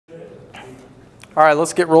All right,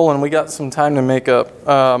 let's get rolling. We got some time to make up.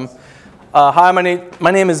 Hi, my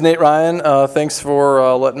name is Nate Ryan. Thanks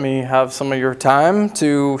for letting me have some of your time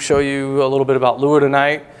to show you a little bit about Lua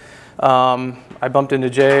tonight. I bumped into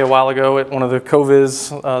Jay a while ago at one of the COVIS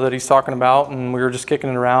that he's talking about, and we were just kicking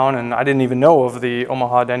it around, and I didn't even know of the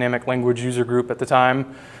Omaha Dynamic Language User Group at the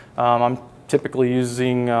time. I'm typically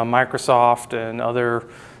using Microsoft and other,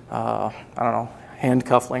 I don't know,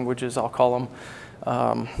 handcuff languages, I'll call them.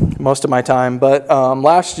 Most of my time, but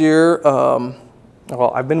last year,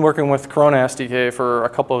 well, I've been working with Corona SDK for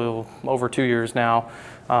over 2 years now.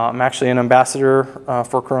 I'm actually an ambassador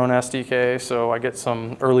for Corona SDK, so I get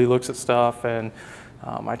some early looks at stuff, and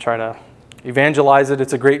I try to evangelize it.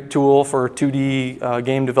 It's a great tool for 2D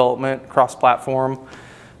game development, cross-platform,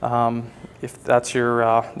 if that's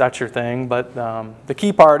your thing. But the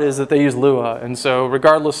key part is that they use Lua, and so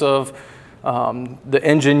regardless of the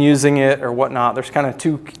engine using it or whatnot, there's kind of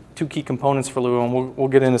two key components for Lua, and we'll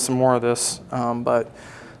get into some more of this. But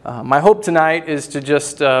my hope tonight is to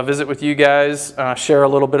just visit with you guys, share a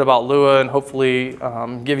little bit about Lua, and hopefully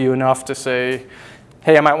give you enough to say,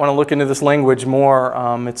 hey, I might want to look into this language more.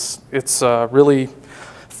 It's a really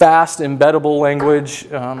fast, embeddable language.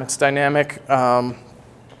 It's dynamic,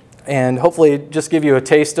 and hopefully just give you a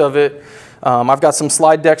taste of it. I've got some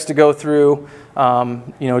slide decks to go through.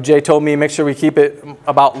 You know, Jay told me make sure we keep it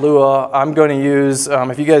about Lua. I'm going to use,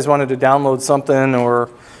 if you guys wanted to download something or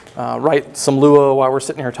write some Lua while we're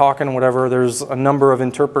sitting here talking or whatever, there's a number of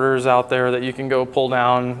interpreters out there that you can go pull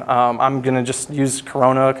down. I'm going to just use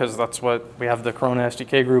Corona because that's what we have, the Corona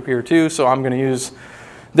SDK group here too, so I'm going to use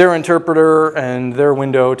their interpreter and their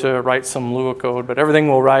window to write some Lua code, but everything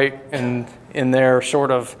we'll write in there short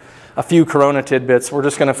of a few Corona tidbits. We're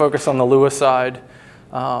just going to focus on the Lua side.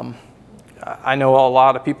 I know a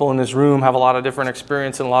lot of people in this room have a lot of different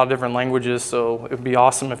experience in a lot of different languages, so it would be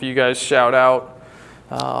awesome if you guys shout out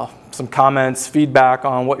some comments, feedback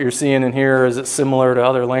on what you're seeing in here. Is it similar to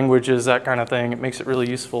other languages, that kind of thing. It makes it really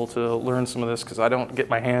useful to learn some of this because I don't get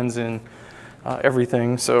my hands in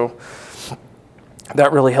everything, so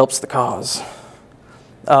that really helps the cause.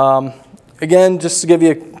 Again, just to give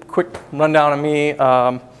you a quick rundown of me,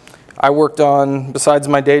 I worked on, besides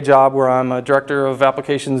my day job where I'm a director of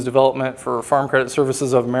applications development for Farm Credit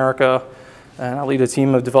Services of America, and I lead a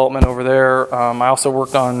team of development over there. I also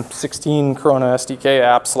worked on 16 Corona SDK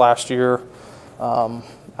apps last year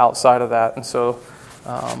outside of that, and so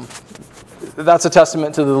that's a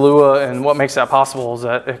testament to the Lua, and what makes that possible is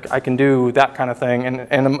that I can do that kind of thing,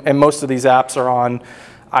 and most of these apps are on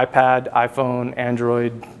iPad, iPhone,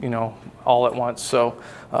 Android, you know, all at once. So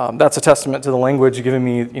that's a testament to the language giving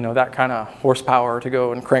me, you know, that kind of horsepower to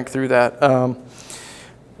go and crank through that.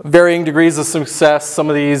 Varying degrees of success. Some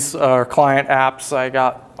of these are client apps. I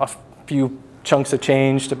got a few chunks of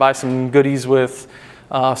change to buy some goodies with.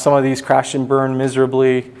 Some of these crashed and burned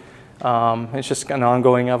miserably. It's just an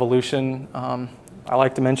ongoing evolution. I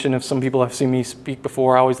like to mention, if some people have seen me speak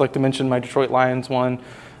before, I always like to mention my Detroit Lions one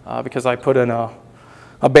because I put in a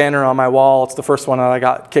banner on my wall. It's the first one that I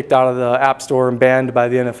got kicked out of the App Store and banned by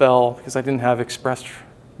the NFL because I didn't have express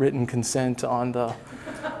written consent on the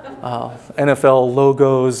NFL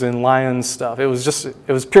logos and Lions stuff. It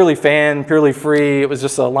was purely fan, purely free. It was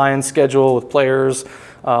just a Lions schedule with players,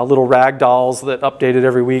 little rag dolls that updated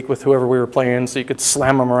every week with whoever we were playing, so you could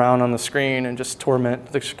slam them around on the screen and just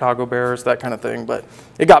torment the Chicago Bears, that kind of thing. But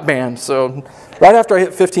it got banned, so right after I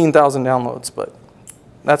hit 15,000 downloads, but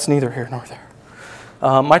that's neither here nor there.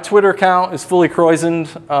 My Twitter account is fully Croizened.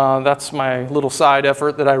 That's my little side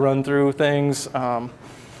effort that I run through things.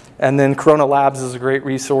 And then Corona Labs is a great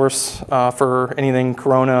resource for anything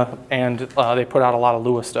Corona, and they put out a lot of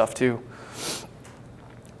Lua stuff too.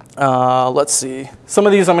 Let's see. Some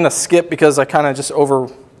of these I'm going to skip because I kind of just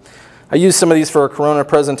I use some of these for a Corona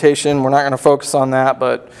presentation. We're not going to focus on that,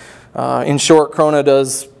 but in short, Corona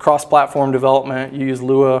does cross-platform development. You use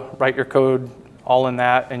Lua, write your code all in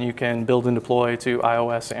that, and you can build and deploy to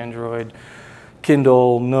iOS, Android,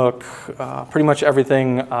 Kindle, Nook, pretty much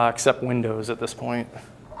everything except Windows at this point.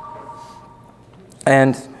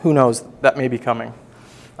 And who knows, that may be coming.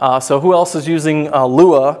 So who else is using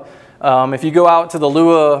Lua? If you go out to the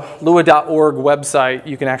lua.org website,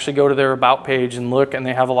 you can actually go to their About page and look, and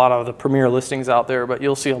they have a lot of the premier listings out there, but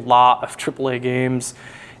you'll see a lot of AAA games.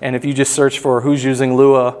 And if you just search for who's using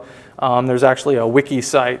Lua, there's actually a wiki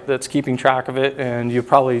site that's keeping track of it, and you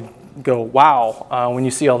probably go, wow, when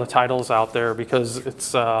you see all the titles out there, because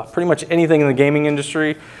it's pretty much anything in the gaming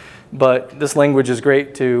industry, but this language is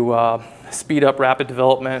great to speed up rapid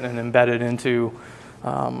development and embed it into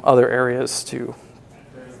other areas too.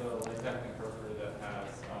 There's a LaTeX interpreter that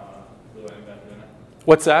has Lua embedded in it.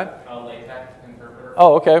 What's that? A LaTeX interpreter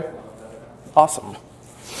Oh, okay. Awesome.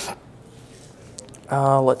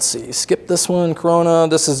 Let's see, skip this one, Corona.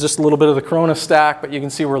 This is just a little bit of the Corona stack, but you can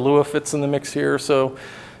see where Lua fits in the mix here. So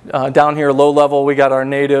down here, low level, we got our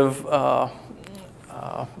native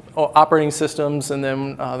operating systems, and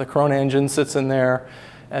then the Corona engine sits in there.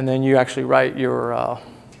 And then you actually write your,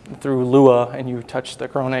 through Lua, and you touch the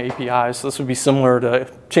Corona API. So this would be similar to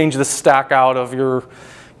change the stack out of your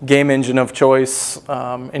game engine of choice,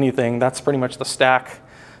 anything. That's pretty much the stack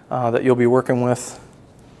that you'll be working with.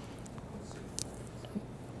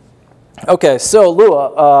 Okay, so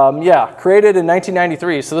Lua, yeah, created in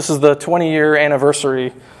 1993, so this is the 20-year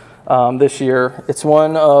anniversary this year. It's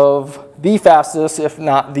one of the fastest, if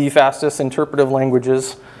not the fastest, interpretive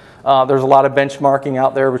languages. There's a lot of benchmarking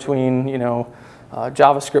out there between, you know,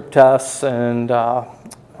 JavaScript tests and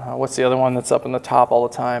what's the other one that's up in the top all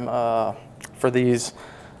the time for these?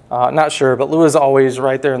 Not sure, but Lua is always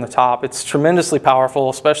right there in the top. It's tremendously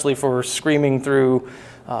powerful, especially for screaming through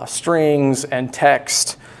strings and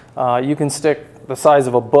text. You can stick the size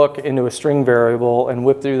of a book into a string variable and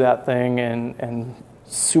whip through that thing in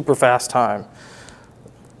super fast time.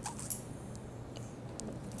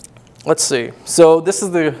 Let's see. So this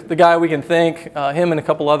is the guy we can thank, him and a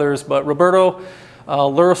couple others, but Roberto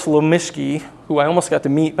Lurslomishki, who I almost got to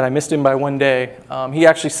meet, but I missed him by one day. He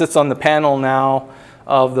actually sits on the panel now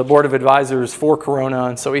of the board of advisors for Corona,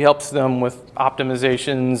 and so he helps them with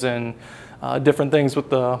optimizations and different things with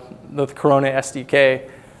the Corona SDK.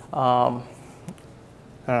 I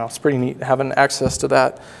don't know, it's pretty neat having access to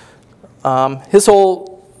that. His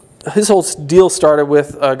whole deal started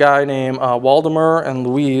with a guy named Waldemar and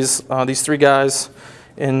Luis, these three guys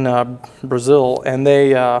in Brazil, and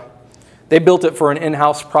they built it for an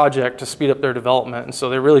in-house project to speed up their development. And so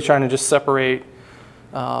they're really trying to just separate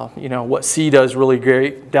you know, what C does really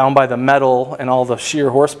great down by the metal and all the sheer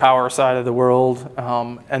horsepower side of the world,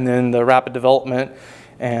 and then the rapid development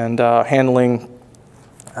and handling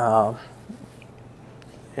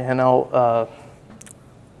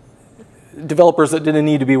developers that didn't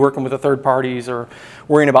need to be working with the third parties or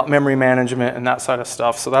worrying about memory management and that side of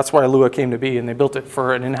stuff. So that's why Lua came to be, and they built it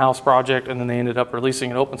for an in-house project, and then they ended up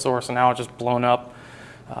releasing it open source, and now it's just blown up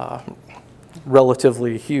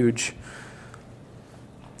relatively huge.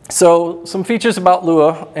 So some features about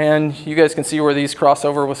Lua, and you guys can see where these cross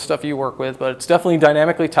over with stuff you work with, but it's definitely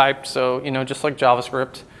dynamically typed, so you know, just like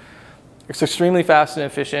JavaScript. It's extremely fast and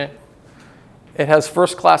efficient. It has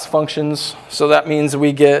first-class functions, so that means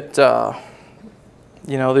we get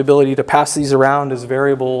you know, the ability to pass these around as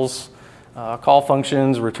variables, call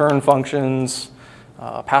functions, return functions,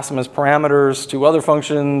 pass them as parameters to other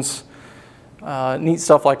functions, neat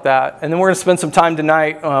stuff like that. And then we're going to spend some time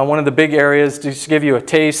tonight. One of the big areas, to just give you a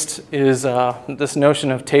taste, is this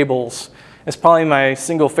notion of tables. It's probably my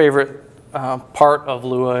single favorite part of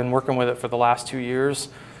Lua and working with it for the last 2 years,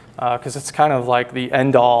 because it's kind of like the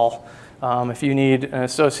end-all. If you need an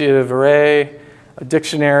associative array, a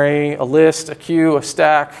dictionary, a list, a queue, a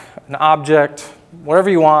stack, an object, whatever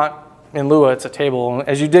you want in Lua, it's a table. And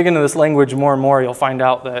as you dig into this language more and more, you'll find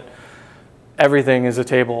out that everything is a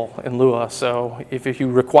table in Lua. So if you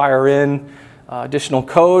require in additional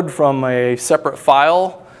code from a separate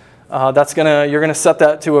file, you're gonna set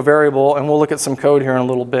that to a variable, and we'll look at some code here in a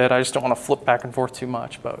little bit. I just don't want to flip back and forth too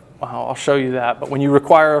much, but I'll show you that. But when you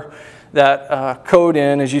require that code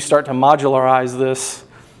in, as you start to modularize this,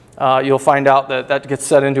 you'll find out that that gets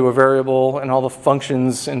set into a variable, and all the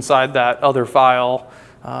functions inside that other file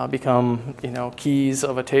become, you know, keys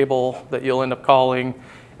of a table that you'll end up calling.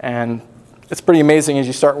 And it's pretty amazing as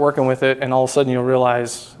you start working with it, and all of a sudden you'll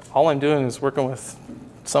realize all I'm doing is working with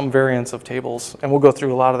some variants of tables, and we'll go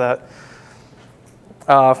through a lot of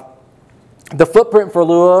that. The footprint for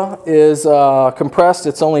Lua is compressed.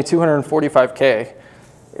 It's only 245K.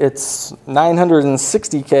 It's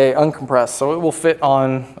 960K uncompressed, so it will fit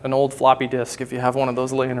on an old floppy disk if you have one of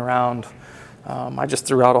those laying around. I just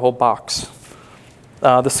threw out a whole box.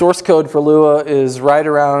 The source code for Lua is right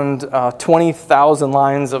around 20,000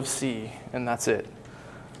 lines of C, and that's it.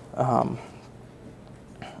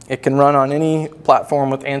 It can run on any platform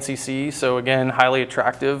with ANSI C, so again, highly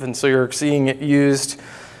attractive, and so you're seeing it used.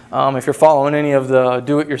 If you're following any of the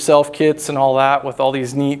do-it-yourself kits and all that with all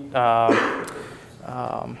these neat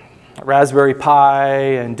Raspberry Pi,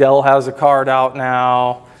 and Dell has a card out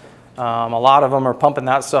now. A lot of them are pumping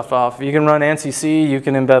that stuff off. If you can run ANSI C, you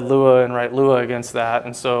can embed Lua and write Lua against that.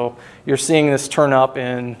 And so you're seeing this turn up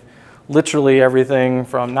in literally everything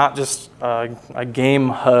from not just a game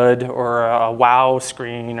HUD or a WoW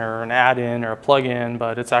screen or an add-in or a plug-in,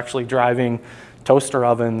 but it's actually driving toaster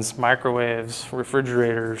ovens, microwaves,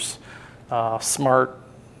 refrigerators, smart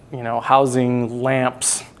housing,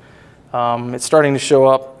 lamps. It's starting to show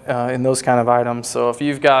up in those kind of items. So if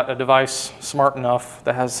you've got a device smart enough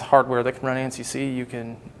that has hardware that can run ANSI C, you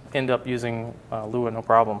can end up using Lua no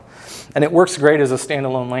problem. And it works great as a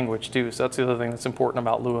standalone language too. So that's the other thing that's important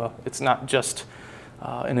about Lua. It's not just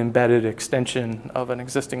an embedded extension of an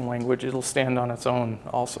existing language. It'll stand on its own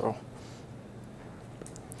also.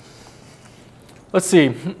 Let's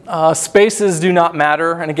see, spaces do not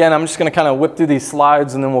matter. And again, I'm just gonna kind of whip through these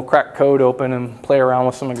slides and then we'll crack code open and play around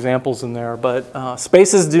with some examples in there. But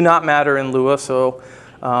spaces do not matter in Lua, so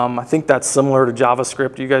I think that's similar to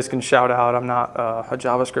JavaScript. You guys can shout out, I'm not a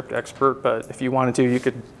JavaScript expert, but if you wanted to, you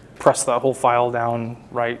could press that whole file down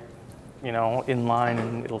right, in line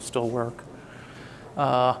and it'll still work.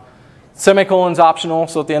 Semicolon's optional,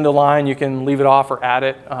 so at the end of the line you can leave it off or add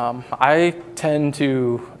it. I tend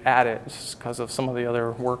to add it just because of some of the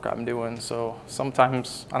other work I'm doing. So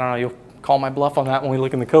sometimes, I don't know, you'll call my bluff on that when we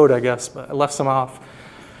look in the code, I guess, but I left some off.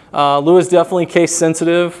 Lua is definitely case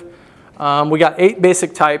sensitive. We got 8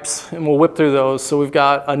 basic types and we'll whip through those. So we've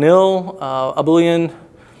got a nil, a boolean,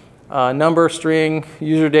 number, string,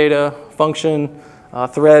 user data, function,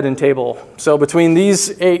 thread, and table. So between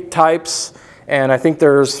these 8 types, and I think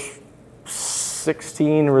there's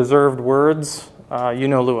 16 reserved words, you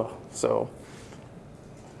know Lua, so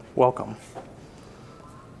welcome.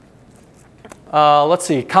 Let's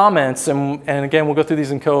see, comments, and again, we'll go through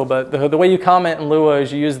these in code, but the way you comment in Lua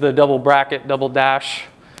is you use the double bracket, double dash,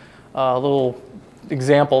 little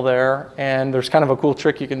example there, and there's kind of a cool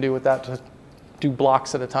trick you can do with that to do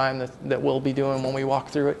blocks at a time that we'll be doing when we walk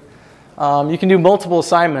through it. You can do multiple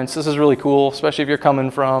assignments. This is really cool, especially if you're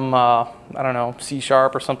coming from, I don't know, C#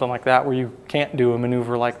 or something like that, where you can't do a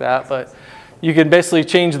maneuver like that. But you can basically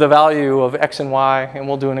change the value of X and Y, and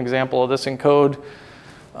we'll do an example of this in code.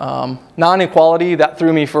 Non-equality, that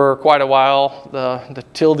threw me for quite a while. The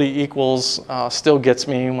tilde equals still gets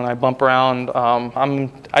me when I bump around.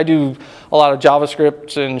 I do a lot of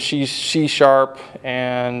JavaScript and C#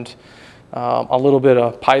 and a little bit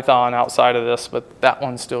of Python outside of this, but that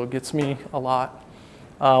one still gets me a lot.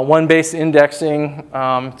 One-base indexing,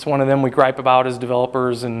 it's one of them we gripe about as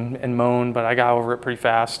developers and moan, but I got over it pretty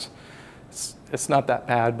fast. It's not that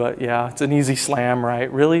bad, but yeah, it's an easy slam, right?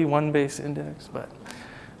 Really, one-base index? But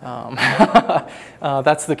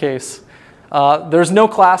that's the case. There's no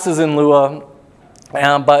classes in Lua,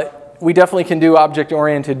 but we definitely can do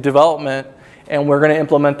object-oriented development, and we're going to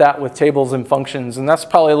implement that with tables and functions. And that's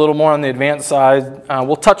probably a little more on the advanced side.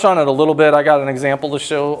 We'll touch on it a little bit. I got an example to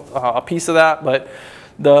show a piece of that. But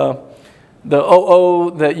the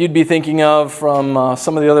OO that you'd be thinking of from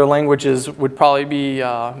some of the other languages would probably be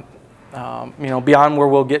beyond where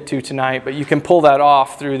we'll get to tonight. But you can pull that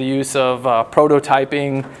off through the use of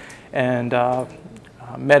prototyping and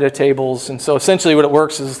meta tables. And so essentially what it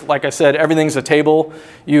works is, like I said, everything's a table.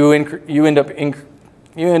 You end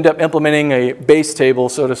up implementing a base table,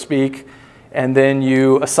 so to speak, and then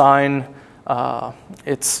you assign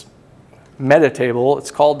its meta table,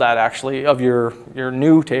 it's called that actually, of your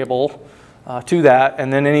new table to that.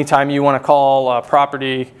 And then anytime you want to call a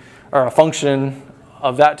property or a function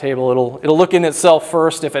of that table, it'll look in itself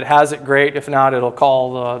first. If it has it, great. If not, it'll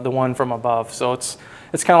call the one from above. So it's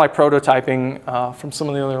kind of like prototyping from some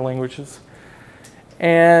of the other languages.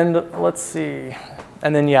 And let's see.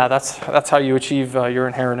 And then, yeah, that's how you achieve your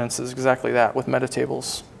inheritance, is exactly that with meta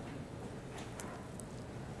tables.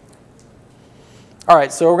 All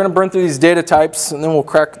right, so we're going to burn through these data types, and then we'll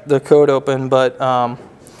crack the code open. But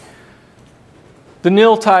the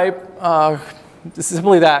nil type,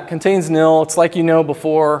 simply that, contains nil. It's like you know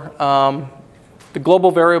before. The global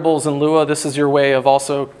variables in Lua, this is your way of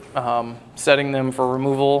also setting them for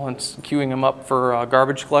removal and queuing them up for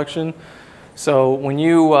garbage collection. So when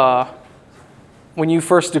you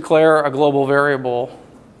first declare a global variable,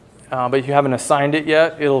 but you haven't assigned it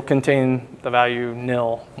yet, it'll contain the value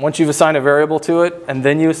nil. Once you've assigned a variable to it, and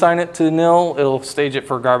then you assign it to nil, it'll stage it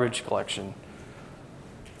for garbage collection.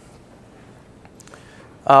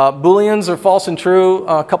 Booleans are false and true.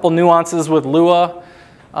 A couple nuances with Lua.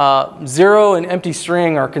 0 and empty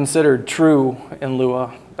string are considered true in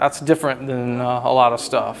Lua. That's different than a lot of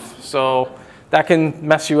stuff. So that can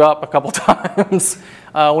mess you up a couple times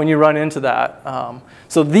when you run into that.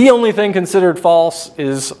 So the only thing considered false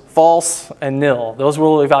is false and nil. Those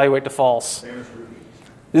will evaluate to false. Same as Ruby.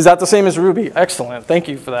 Is that the same as Ruby? Excellent. Thank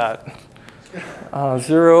you for that.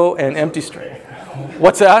 0 and empty string.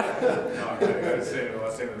 What's that? No, I gotta say it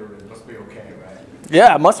as Ruby. It must be okay, right?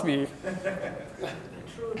 Yeah, it must be.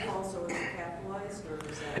 True and false, or is it capitalized, or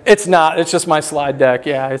is that? It's not. It's just my slide deck.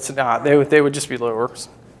 Yeah, it's not. They would just be lower.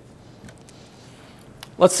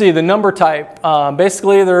 let's see, the number type.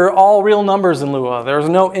 Basically, they're all real numbers in Lua. There's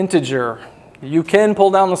no integer. You can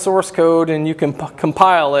pull down the source code and you can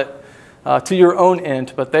compile it to your own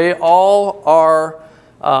int, but they all are,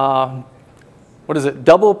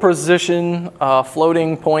 double precision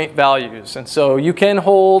floating point values. And so you can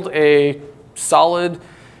hold a solid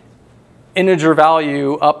integer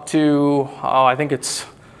value up to, I think it's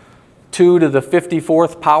 2 to the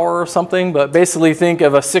 54th power or something, but basically think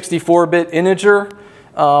of a 64-bit integer.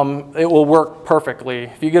 It will work perfectly.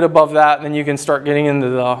 If you get above that, then you can start getting into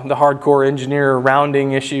the hardcore engineer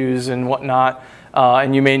rounding issues and whatnot,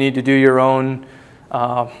 and you may need to do your own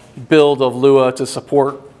build of Lua to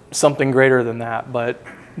support something greater than that. But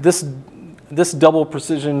this double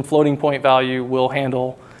precision floating point value will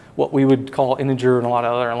handle what we would call integer in a lot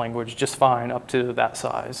of other language just fine up to that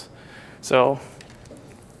size. So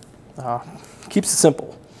keeps it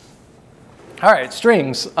simple. All right,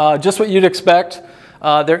 strings, just what you'd expect.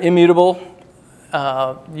 They're immutable.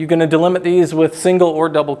 You're going to delimit these with single or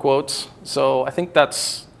double quotes. So I think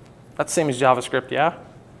that's the same as JavaScript, yeah? You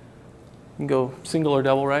can go single or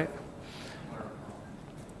double, right?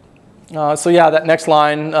 So yeah, that next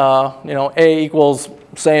line, A equals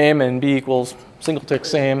same and B equals single tick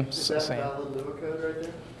same. Is that valid Lua code right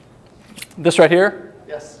there? This right here?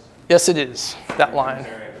 Yes. Yes, it is, that line.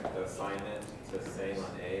 The assignment to same on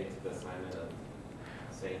A to the assignment of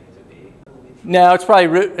same to B. No, it's probably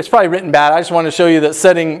written bad. I just wanted to show you that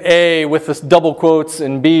setting A with this double quotes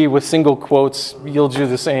and B with single quotes yields you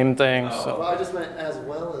the same thing. So. Well, I just meant as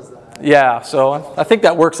well as that. Yeah, so I think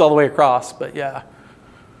that works all the way across, but yeah.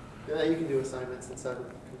 Yeah, you can do assignments instead of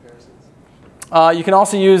comparisons. You can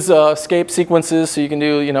also use escape sequences, so you can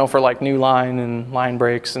do, for like new line and line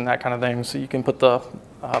breaks and that kind of thing. So you can put the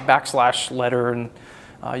backslash letter and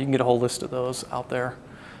you can get a whole list of those out there.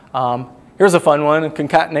 Here's a fun one,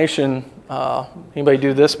 concatenation. Anybody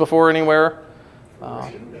do this before anywhere?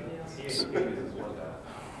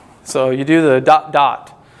 So you do the dot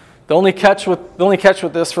dot. The only catch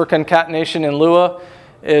with this for concatenation in Lua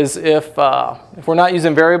is if we're not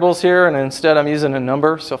using variables here and instead I'm using a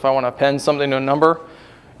number. So if I want to append something to a number,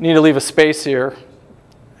 you need to leave a space here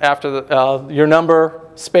after your number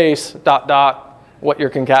space dot dot what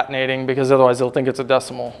you're concatenating, because otherwise they'll think it's a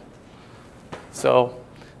decimal. So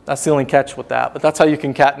that's the only catch with that. But that's how you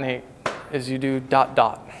concatenate, is you do dot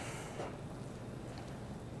dot.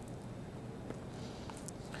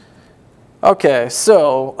 Okay,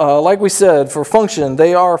 so like we said, for function,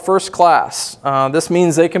 they are first class. This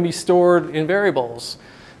means they can be stored in variables.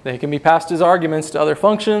 They can be passed as arguments to other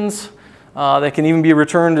functions. They can even be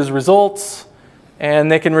returned as results.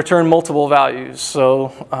 And they can return multiple values.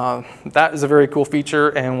 So that is a very cool feature,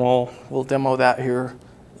 and we'll demo that here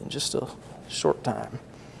in just a short time.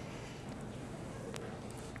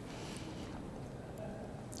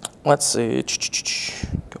 Let's see.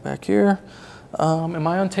 Go back here. Am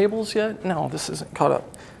I on tables yet? No, this isn't caught up.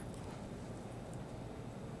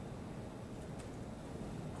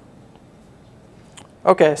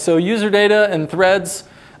 Okay, so user data and threads.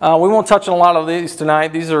 We won't touch on a lot of these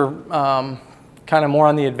tonight. These are kind of more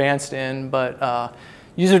on the advanced end, but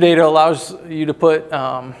user data allows you to put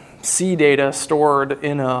C data stored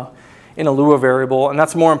in a Lua variable, and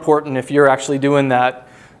that's more important if you're actually doing that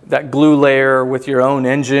glue layer with your own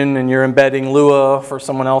engine and you're embedding Lua for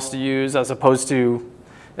someone else to use, as opposed to,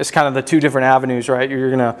 it's kind of the two different avenues, right? You're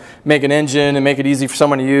going to make an engine and make it easy for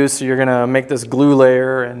someone to use, so you're going to make this glue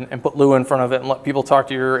layer and put Lua in front of it and let people talk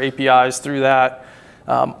to your APIs through that.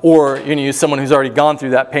 Or you're going to use someone who's already gone through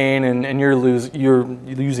that pain and you're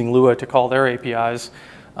using Lua to call their APIs.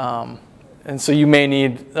 And so you may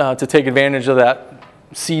need to take advantage of that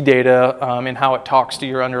C data and how it talks to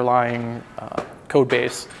your underlying code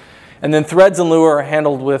base. And then threads in Lua are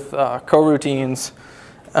handled with coroutines.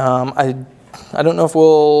 I don't know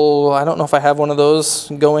if I have one of those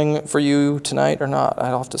going for you tonight or not.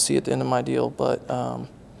 I'll have to see at the end of my deal, but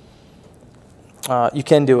you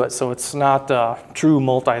can do it. So it's not true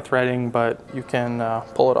multi-threading, but you can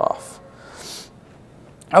pull it off.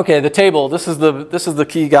 Okay, the table. This is the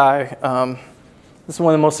key guy. This is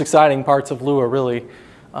one of the most exciting parts of Lua, really.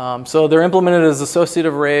 So they're implemented as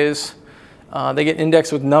associative arrays. They get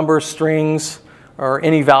indexed with numbers, strings, or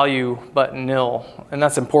any value but nil, and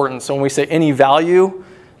that's important. So when we say any value,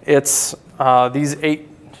 it's these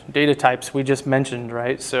 8 data types we just mentioned,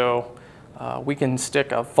 right? So we can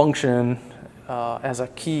stick a function as a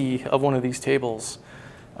key of one of these tables,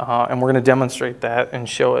 and we're going to demonstrate that and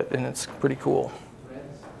show it, and it's pretty cool.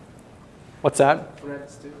 Threads? What's that?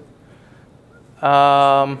 Threads too?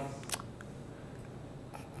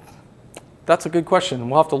 That's a good question.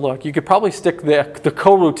 We'll have to look. You could probably stick the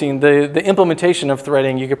coroutine, the implementation of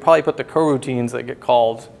threading, you could probably put the coroutines that get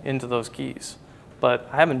called into those keys. But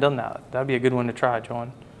I haven't done that. That'd be a good one to try,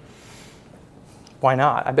 Joan. Why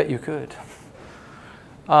not? I bet you could.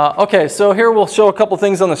 Okay, so here we'll show a couple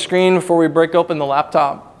things on the screen before we break open the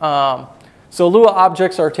laptop. So Lua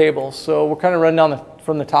objects are tables. So we'll kind of run down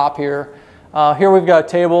from the top here. Here we've got a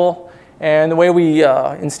table, and the way we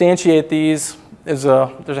instantiate these is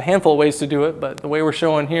there's a handful of ways to do it, but the way we're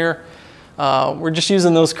showing here, we're just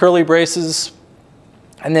using those curly braces,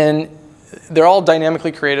 and then they're all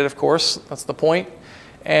dynamically created, of course. That's the point.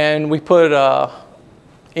 And we put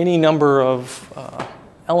any number of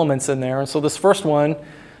elements in there. And so this first one,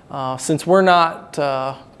 since we're not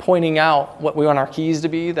pointing out what we want our keys to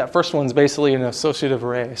be, that first one's basically an associative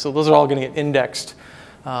array. So those are all going to get indexed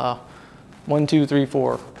 1, 2, 3,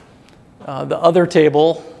 4. The other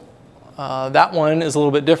table, that one is a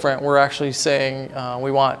little bit different. We're actually saying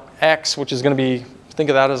we want X, which is going to be, think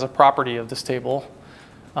of that as a property of this table,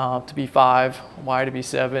 to be 5, Y to be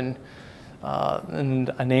 7, and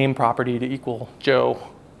a name property to equal Joe.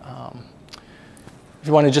 If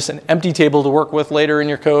you wanted just an empty table to work with later in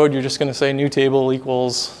your code, you're just going to say new table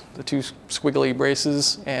equals the 2 squiggly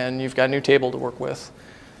braces, and you've got a new table to work with.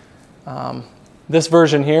 This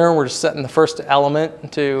version here, we're just setting the first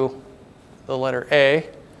element to the letter A.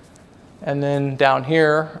 And then down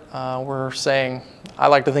here, we're saying, I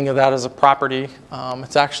like to think of that as a property.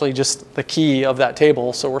 It's actually just the key of that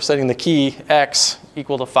table. So we're setting the key X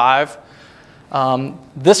equal to 5.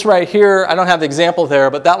 This right here, I don't have the example there,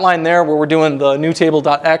 but that line there where we're doing the new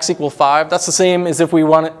table.x equal 5, that's the same as if we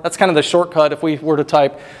want it, that's kind of the shortcut if we were to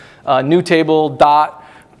type new table dot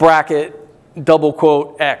bracket double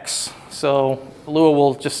quote X. So Lua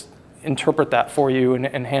will just interpret that for you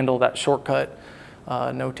and handle that shortcut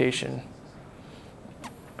notation.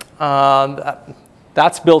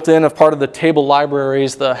 That's built in as part of the table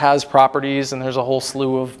libraries, the has properties, and there's a whole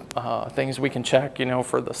slew of things we can check, you know,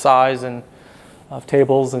 for the size and of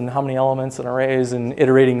tables and how many elements and arrays and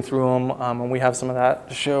iterating through them, and we have some of that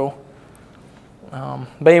to show.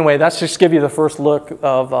 But anyway, that's just give you the first look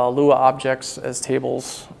of Lua objects as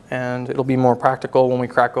tables, and it'll be more practical when we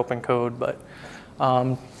crack open code. But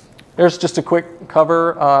there's just a quick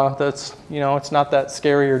cover that's, you know, it's not that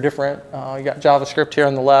scary or different. You got JavaScript here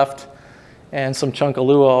on the left and some chunk of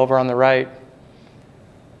Lua over on the right.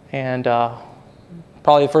 And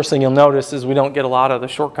probably the first thing you'll notice is we don't get a lot of the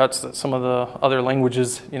shortcuts that some of the other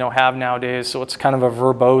languages, you know, have nowadays. So it's kind of a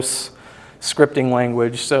verbose scripting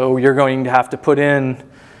language. So you're going to have to put in,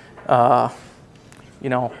 you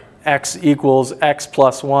know, X equals X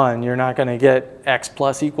plus 1. You're not going to get X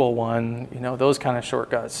plus equal 1, you know, those kind of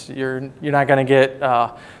shortcuts. You're not going to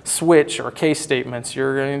get switch or case statements.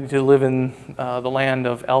 You're going to live in the land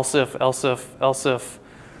of else if, else if, else if.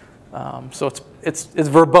 So it's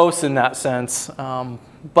verbose in that sense,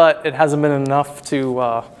 but it hasn't been enough to,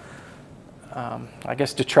 I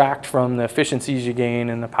guess, detract from the efficiencies you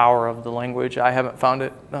gain and the power of the language. I haven't found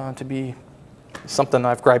it to be something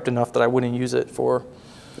I've griped enough that I wouldn't use it for.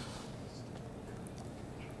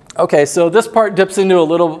 Okay, so this part dips into a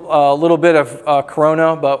little bit of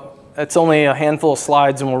Corona, but it's only a handful of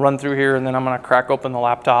slides, and we'll run through here, and then I'm going to crack open the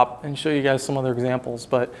laptop and show you guys some other examples.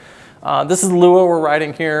 But this is Lua we're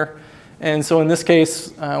writing here, and so in this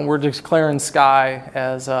case, we're declaring sky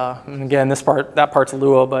as, and again, that part's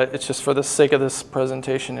Lua, but it's just for the sake of this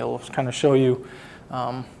presentation, it'll kind of show you.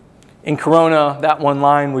 In Corona, that one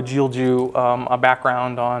line would yield you a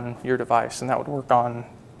background on your device, and that would work on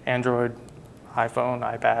Android, iPhone,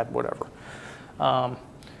 iPad, whatever.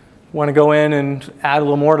 Want to go in and add a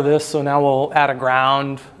little more to this, so now we'll add a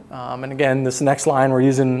ground. And again, this next line, we're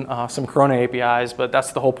using some Corona APIs, but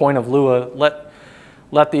that's the whole point of Lua.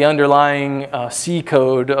 Let the underlying C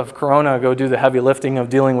code of Corona go do the heavy lifting of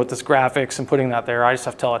dealing with this graphics and putting that there. I just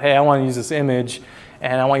have to tell it, hey, I want to use this image,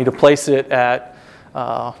 and I want you to place it at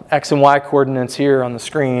X and Y coordinates here on the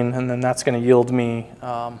screen, and then that's going to yield me,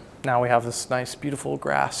 now we have this nice, beautiful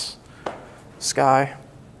grass sky.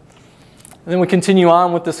 And then we continue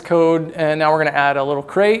on with this code, and now we're going to add a little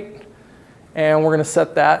crate, and we're going to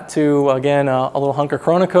set that to, again, a little hunk of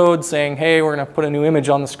Corona code saying, hey, we're going to put a new image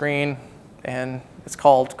on the screen, and it's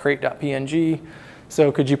called crate.png.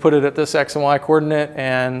 So could you put it at this X and Y coordinate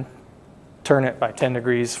and turn it by 10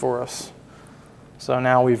 degrees for us? So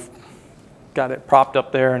now we've got it propped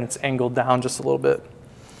up there, and it's angled down just a little bit.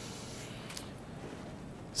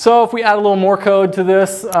 So if we add a little more code to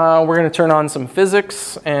this, we're going to turn on some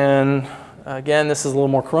physics. And again, this is a little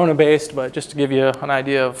more Corona based, but just to give you an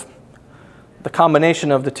idea of the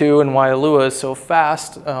combination of the two and why Lua is so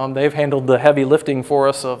fast, they've handled the heavy lifting for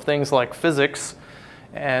us of things like physics,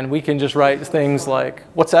 and we can just write things like,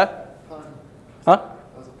 what's that? Huh?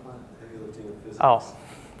 That was a pun. Heavy lifting of physics. Oh,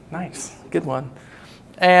 nice, good one.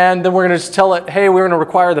 And then we're going to just tell it, hey, we're going to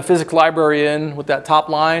require the physics library in with that top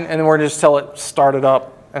line, and then we're going to just tell it start it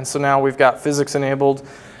up. And so now we've got physics enabled.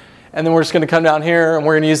 And then we're just going to come down here, and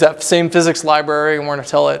we're going to use that same physics library, and we're going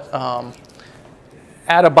to tell it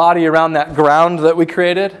add a body around that ground that we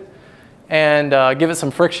created, and give it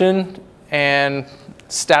some friction. And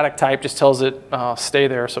static type just tells it stay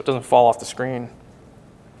there so it doesn't fall off the screen.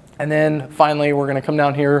 And then finally, we're going to come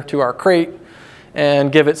down here to our crate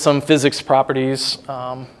and give it some physics properties.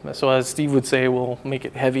 So as Steve would say, we'll make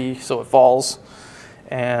it heavy so it falls.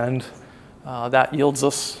 And that yields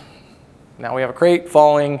us, now we have a crate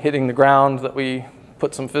falling, hitting the ground that we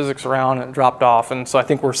put some physics around and it dropped off. And so I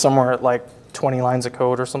think we're somewhere at like 20 lines of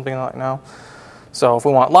code or something like now. So if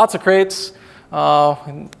we want lots of crates,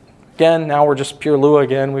 again, now we're just pure Lua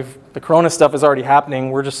again. The Corona stuff is already happening.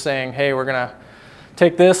 We're just saying, hey, we're going to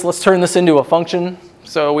take this, let's turn this into a function.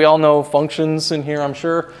 So we all know functions in here, I'm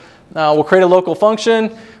sure. We'll create a local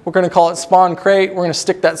function. We're going to call it spawn crate. We're going to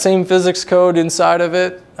stick that same physics code inside of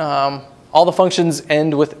it. All the functions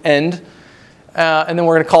end with end. And then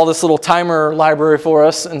we're going to call this little timer library for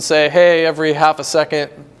us and say, hey, every half a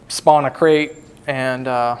second, spawn a crate and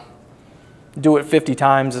do it 50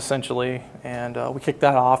 times essentially. And we kick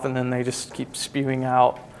that off, and then they just keep spewing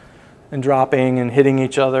out and dropping and hitting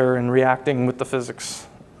each other and reacting with the physics.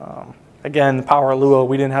 Again, the power of Lua,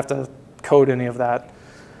 we didn't have to code any of that.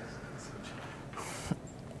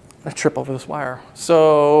 I trip over this wire.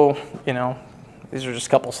 So, you know, these are just a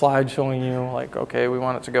couple slides showing you like, okay, we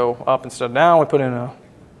want it to go up instead of down. We put in a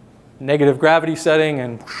negative gravity setting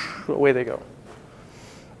and away they go.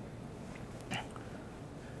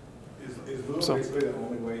 Is Lua basically the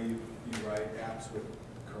only way you write apps with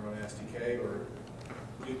Corona SDK, or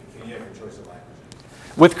can you have your choice of language?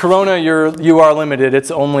 With Corona, you are limited.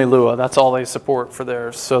 It's only Lua. That's all they support for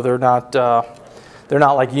theirs. So they're not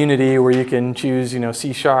like Unity where you can choose, you know, C#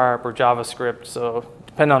 or JavaScript. So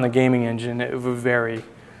depending on the gaming engine, it would vary.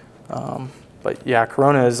 But yeah,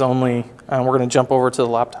 Corona is only. And we're going to jump over to the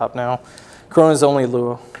laptop now. Corona is only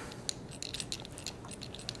Lua.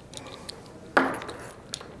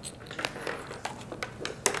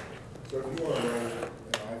 So if you want to run an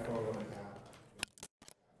iPhone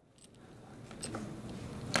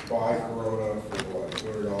app, buy Corona for what,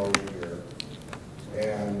 $200 a year,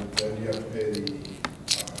 and then you have to pay the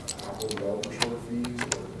Apple developer short fees, or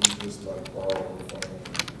can you just like borrow the phone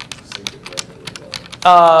and sync it directly to the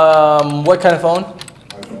phone? What kind of phone?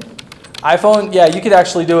 iPhone, yeah, you could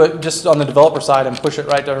actually do it just on the developer side and push it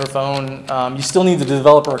right to her phone. You still need the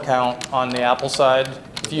developer account on the Apple side.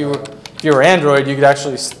 If you were Android, you could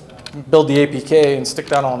actually build the APK and stick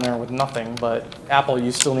that on there with nothing. But Apple,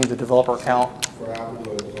 you still need the developer account. For Apple,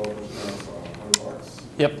 the developer account's $100.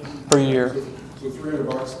 Yep, per year. So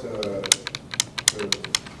 $300 to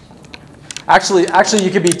Actually,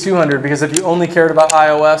 you could be 200 because if you only cared about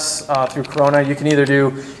iOS through Corona, you can either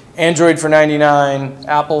do Android for $99,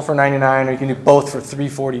 Apple for $99, or you can do both for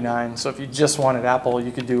 $349. So if you just wanted Apple,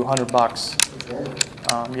 you could do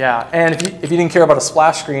 $100. Yeah, and if you didn't care about a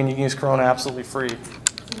splash screen, you can use Corona absolutely free.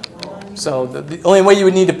 So the only way you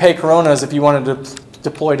would need to pay Corona is if you wanted to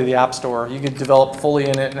deploy to the App Store. You could develop fully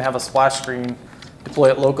in it and have a splash screen, deploy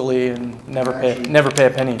it locally, and never pay a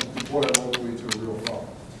penny. deploy it locally to a real phone.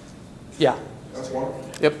 Yeah. That's wonderful.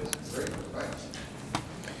 Yep. Great, thanks.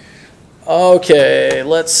 Okay,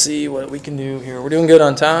 let's see what we can do here. We're doing good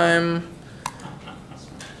on time.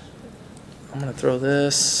 I'm going to throw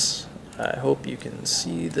this. I hope you can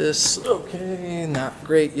see this. Okay, not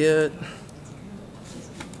great yet.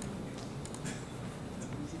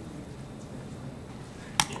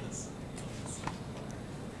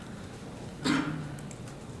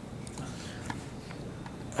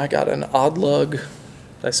 I got an ODLUG. Did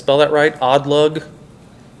I spell that right? ODLUG?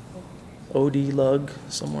 ODLUG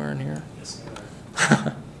somewhere in here.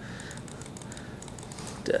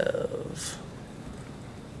 Dev.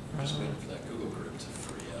 Just waiting for that Google group to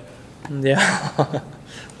free up. Yeah.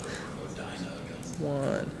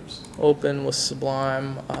 One. Open with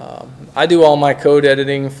Sublime. I do all my code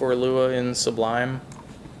editing for Lua in Sublime.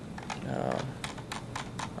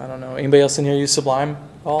 I don't know. Anybody else in here use Sublime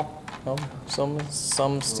at all? No?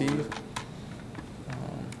 Some Steve.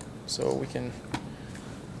 So we can.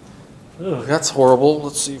 Ugh, that's horrible.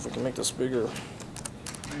 Let's see if we can make this bigger.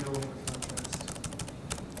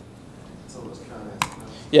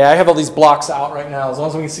 Yeah, I have all these blocks out right now. As long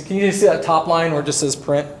as we can see, can you see that top line where it just says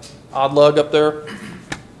print ODLUG up there?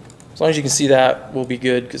 As long as you can see that, we'll be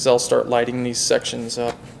good because I'll start lighting these sections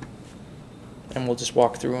up and we'll just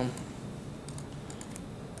walk through them.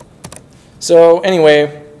 So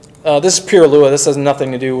anyway, this is pure Lua. This has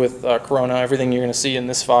nothing to do with Corona. Everything you're going to see in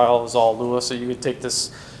this file is all Lua. So you could take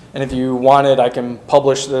this, and if you wanted, I can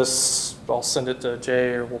publish this. I'll send it to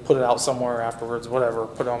Jay, or we'll put it out somewhere afterwards, whatever.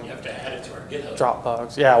 Put it on. You have to add it to our GitHub.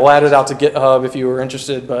 Dropbox. Yeah, we'll add it out to GitHub if you were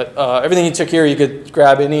interested. But everything you took here, you could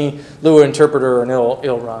grab any Lua interpreter and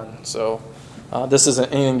it'll run. So this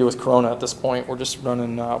isn't anything to do with Corona at this point. We're just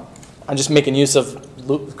running. I'm just making use of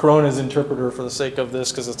Corona's interpreter for the sake of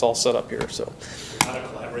this because it's all set up here. So. If you're not a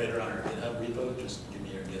collaborator on our GitHub repo, just give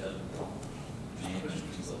me your GitHub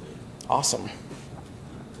feed. Awesome.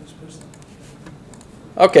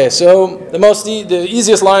 Okay, so the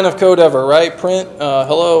easiest line of code ever, right? Print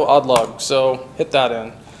hello ODLUG. So hit that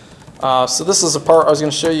in. So this is the part I was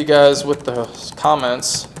going to show you guys with the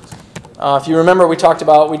comments. If you remember, we talked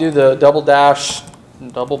about we do the double dash,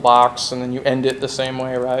 double box, and then you end it the same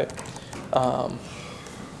way, right?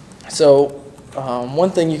 One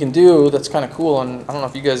thing you can do that's kind of cool, and I don't know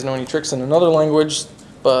if you guys know any tricks in another language,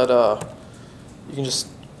 but you can just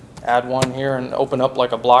add one here and open up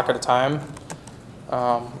like a block at a time.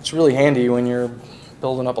 It's really handy when you're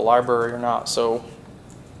building up a library or not. So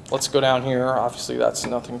let's go down here. Obviously that's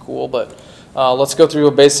nothing cool, but let's go through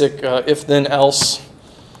a basic if then else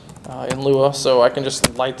in Lua. So I can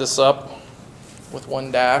just light this up with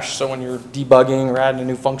one dash. So when you're debugging or adding a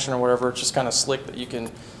new function or whatever, it's just kind of slick that you can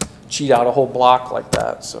cheat out a whole block like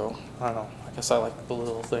that. So I don't know. I guess I like the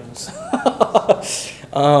little things.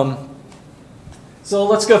 So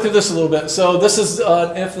let's go through this a little bit. So this is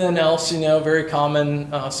if then else, very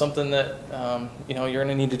common, something that you're going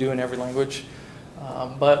to need to do in every language.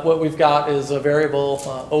 But what we've got is a variable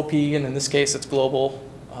OP, and in this case it's global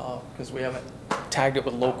because we haven't tagged it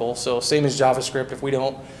with local. So same as JavaScript, if we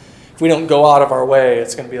don't go out of our way,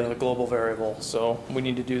 it's going to be a global variable. So we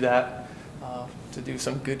need to do that to do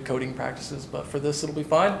some good coding practices. But for this, it'll be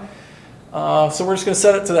fine. So we're just going to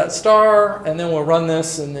set it to that star, and then we'll run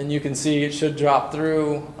this, and then you can see it should drop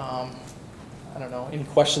through. I don't know, any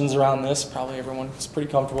questions around this? Probably everyone's pretty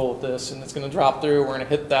comfortable with this, and it's going to drop through. We're going to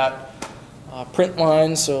hit that print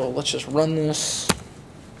line, so let's just run this.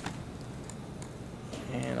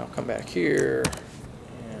 And I'll come back here.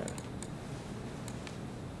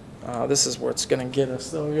 And this is where it's going to get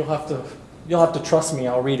us, though. You'll have to trust me.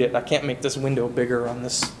 I'll read it. I can't make this window bigger on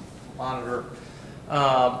this monitor.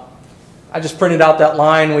 I just printed out that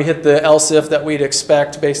line. We hit the else if that we'd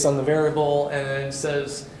expect based on the variable, and then it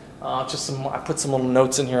says I put some little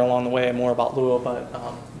notes in here along the way more about Lua, but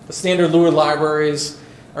the standard Lua libraries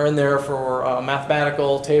are in there for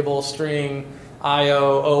mathematical, table, string,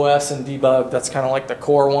 IO, OS, and debug. That's kind of like the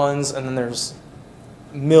core ones, and then there's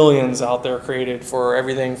millions out there created for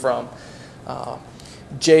everything from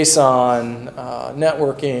JSON,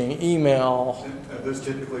 networking, email. Are those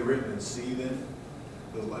typically written in C then?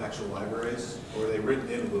 The actual libraries, or are they written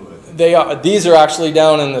in Lua? They are. These are actually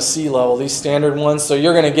down in the C level. These standard ones. So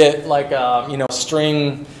you're going to get like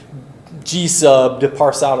string G sub to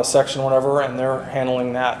parse out a section, or whatever, and they're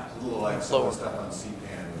handling that. It's a little like some of the stuff on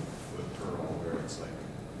CPAN with Perl, where it's like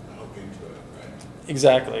a hook into it, right?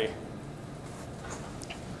 Exactly.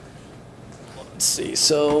 Let's see.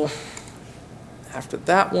 So after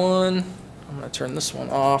that one, I'm going to turn this one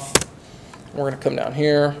off. We're going to come down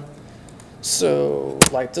here. So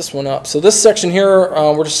light this one up. So this section here,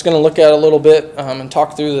 we're just going to look at a little bit and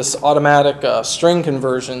talk through this automatic string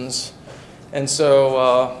conversions. And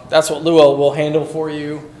so that's what Lua will handle for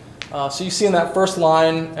you. So you see in that first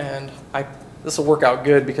line, and this will work out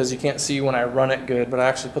good because you can't see when I run it good, but I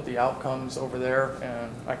actually put the outcomes over there,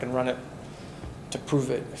 and I can run it to prove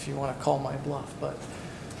it if you want to call my bluff. But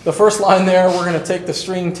the first line there, we're going to take the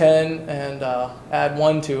string 10 and add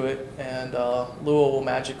 1 to it, and Lua will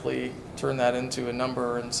magically turn that into a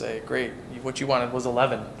number and say, great, what you wanted was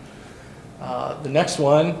 11. The next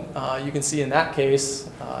one, you can see in that case,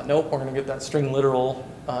 nope, we're going to get that string literal.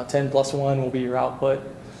 10 plus 1 will be your output.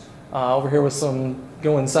 Over here with some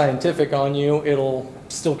going scientific on you, it'll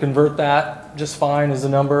still convert that just fine as a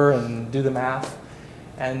number and do the math.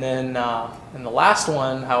 And then in the last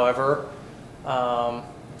one, however,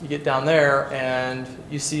 you get down there and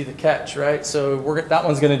you see the catch, right? So that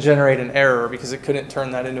one's going to generate an error because it couldn't turn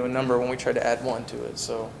that into a number when we tried to add 1 to it.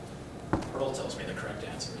 So Perl tells me the correct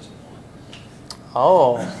answer is 1.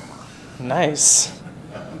 oh, nice.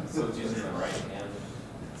 So it's using the right-hand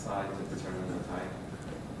side to determine the type?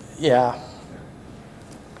 Yeah.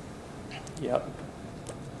 Yep.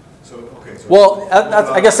 So, okay. So Well,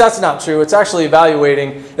 I guess that's not true. It's actually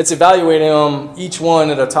evaluating. It's evaluating them each one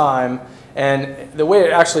at a time, And the way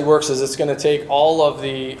it actually works is it's going to take all of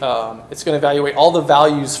the, it's going to evaluate all the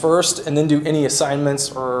values first and then do any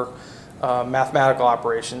assignments or mathematical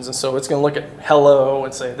operations. And so it's going to look at hello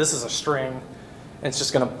and say this is a string, and it's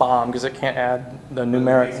just going to bomb because it can't add the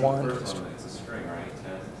numeric one. It's a string, right?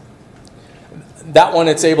 10. That one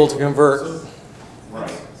it's able to convert. Right.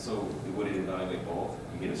 So would it evaluate both?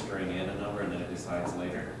 You get a string and a number, and then it decides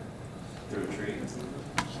later through a tree.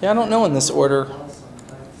 Yeah, I don't know in this order.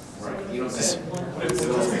 Right. You don't say. Would it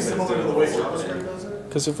be similar to the way JavaScript does it?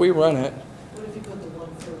 Because if we run it, What if you put the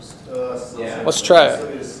one first? Yeah. let's try it.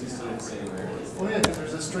 Oh yeah, because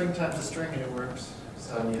there's a string times a string and it works.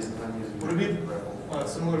 Would it be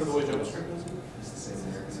similar to the way JavaScript does it?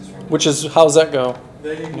 Which is, how's that go?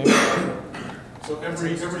 So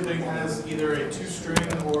everything has either a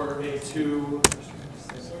toString or a two.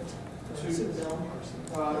 It's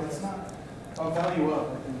not a value up.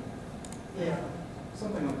 I think. Yeah.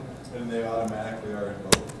 Something like that. And they automatically are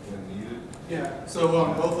invoked when needed. Yeah. So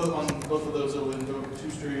on both of those, it'll invoke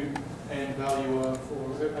toString and value up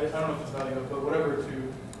for. I don't know if it's value up, but whatever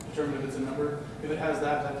to determine if it's a number. If it has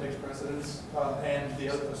that, that takes precedence, and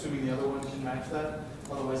assuming the other one can match that.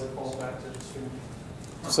 Otherwise, it falls back to just string.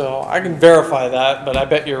 So I can verify that, but I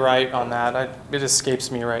bet you're right on that. It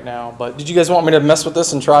escapes me right now. But did you guys want me to mess with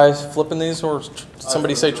this and try flipping these, or did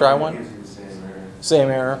somebody say try one? Same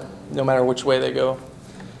error, no matter which way they go.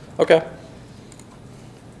 Okay.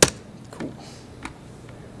 Cool.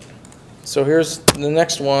 So here's the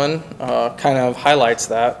next one, kind of highlights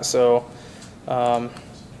that. So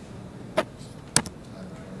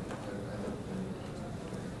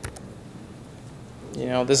you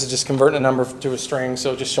know, this is just converting a number to a string,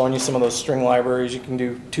 so just showing you some of those string libraries. You can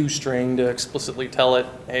do toString to explicitly tell it,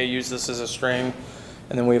 hey, use this as a string,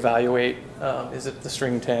 and then we evaluate, is it the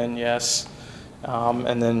string 10? Yes.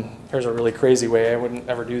 And then here's a really crazy way. I wouldn't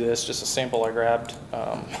ever do this, just a sample I grabbed.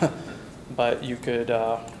 But you could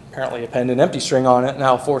apparently append an empty string on it, and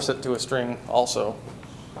now force it to a string also.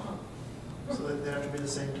 So they have to be the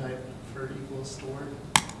same type for equals stored?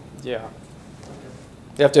 Yeah. Okay.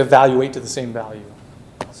 You have to evaluate to the same value.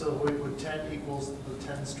 So would 10 equals the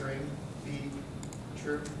 10 string be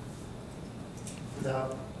true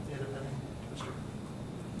without it appending to a string?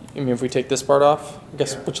 You mean if we take this part off? I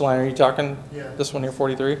guess, Yeah. which line are you talking? Yeah. This one here,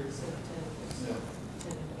 43? No,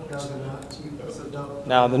 they're not. So don't.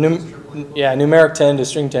 Now the Triple equals? numeric 10 to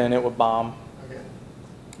string 10, it would bomb.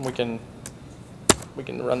 Okay. We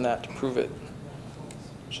can run that to prove it.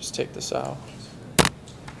 Just take this out.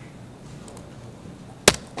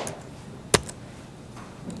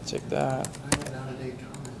 Take that. I have an out-of-date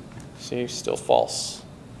comment. See, still false.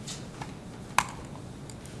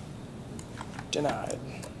 Denied.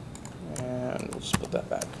 And we'll just put that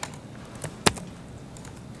back.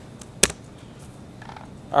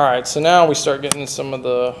 All right, so now we start getting some of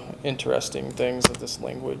the interesting things of this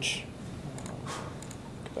language.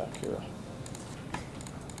 Get back here.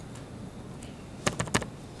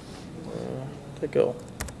 Where'd it go?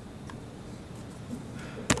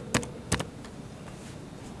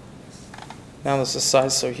 Now this is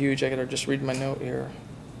size so huge, I gotta just read my note here.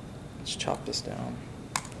 Let's chop this down.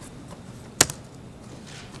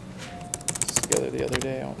 This together the other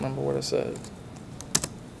day, I don't remember what I said.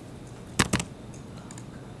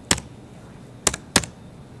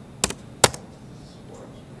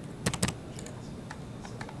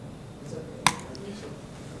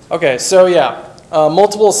 Okay, so yeah,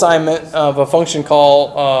 multiple assignment of a function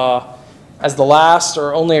call as the last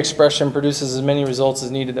or only expression produces as many results as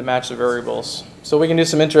needed that match the variables. So we can do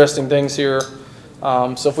some interesting things here.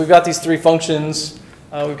 So if we've got these three functions,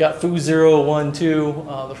 we've got foo 0, 1, 2.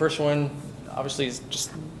 The first one obviously is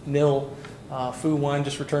just nil. Foo 1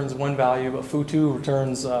 just returns one value, but foo 2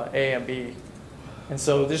 returns A and B. And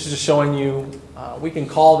so this is just showing you, we can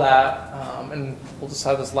call that, and we'll just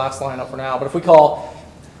have this last line up for now, but if we call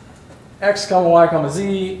x comma y comma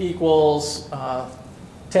z equals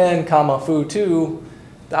 10 comma foo 2,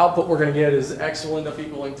 the output we're going to get is x will end up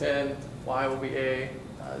equaling 10, y will be A,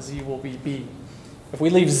 z will be B. If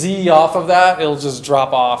we leave z off of that, it'll just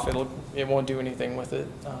drop off. It won't do anything with it.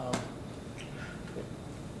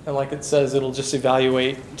 And like it says, it'll just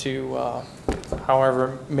evaluate to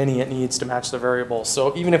however many it needs to match the variables.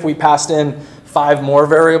 So even if we passed in 5 more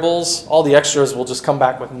variables, all the extras will just come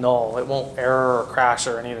back with null. It won't error or crash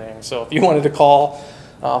or anything. So if you wanted to call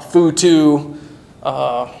foo 2,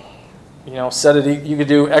 you know, set it. You could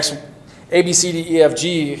do x, a b c d e f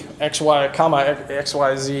g x y comma x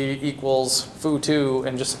y z equals foo 2,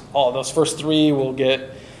 and just all those first 3 will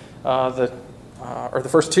get or the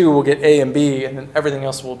first 2 will get A and B, and then everything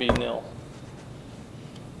else will be nil.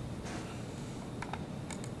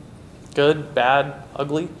 Good, bad,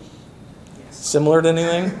 ugly? Similar to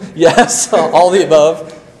anything? Yes, all the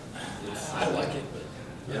above. I like it,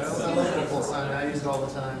 but Yeah, I love the full sign, I use it all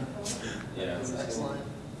the time. Yeah. It's excellent.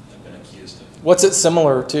 I've been accused of. What's it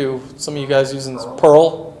similar to? Some of you guys using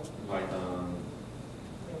Perl? Python,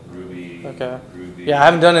 Ruby. Okay. Ruby. Yeah, I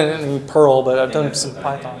haven't done it in any Perl, but I've done some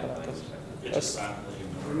Python. It just silently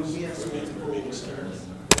ignores Ruby start.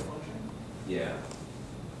 Yeah.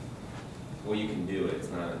 Well, you can do it. It's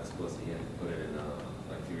not explicit. You have to put it in,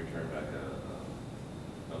 like if you return back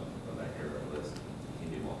a vector or a list, you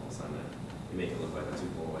can do multiple assignment. You make it look like a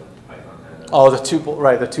tuple like Python had. Oh, the tuple,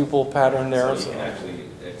 right, the tuple pattern there. So you can actually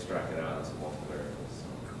extract it out as multiple variables.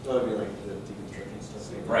 So. That'd be like the deconstruction stuff.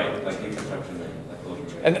 Right, like deconstruction and like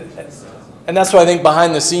closure. And that's what I think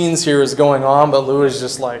behind the scenes here is going on, but Lua is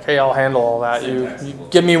just like, hey, I'll handle all that. You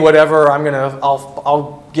give me whatever,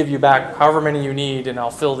 I'll give you back however many you need, and I'll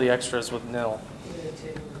fill the extras with nil.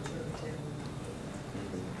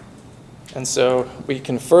 And so we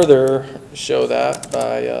can further show that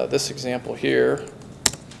by this example here.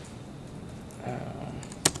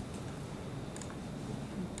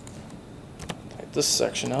 Type this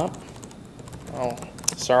section up. Oh,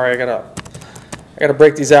 sorry, I gotta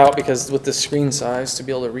break these out because with the screen size to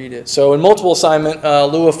be able to read it. So in multiple assignment,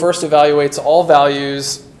 Lua first evaluates all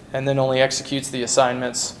values and then only executes the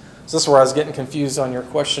assignments. So this is where I was getting confused on your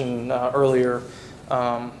question earlier.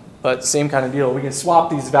 But same kind of deal. We can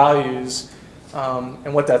swap these values,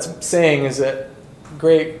 and what that's saying is that,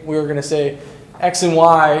 great, we were going to say x and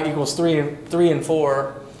y equals 3 and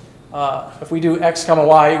 4. If we do x comma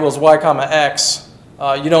y equals y comma x,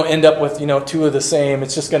 you don't end up with two of the same.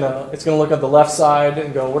 It's gonna look at the left side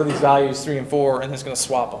and go, what are these values 3 and 4, and it's going to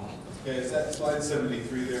swap them. Okay, is that slide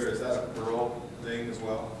 73 there, is that a Perl thing as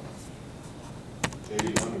well?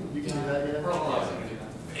 81? You can do that,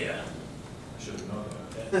 yeah? Yeah. I should have known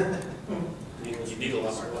that. You need a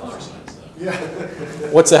lot more dollar signs, though. Yeah.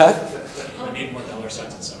 What's that? You need more dollar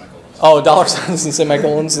signs and semicolons. Oh, dollar signs and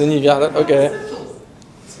semicolons. Then you got it. Okay.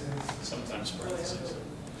 Sometimes parentheses.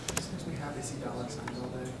 Just makes me happy to see dollar signs all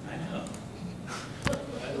day. I know.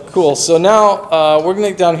 Cool. So now we're going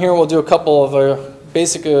to get down here. We'll do a couple of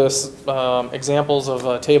basic examples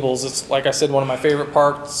of tables. It's, like I said, one of my favorite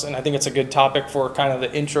parts, and I think it's a good topic for kind of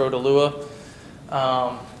the intro to Lua.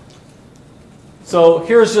 So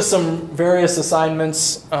here's just some various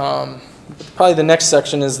assignments. Probably the next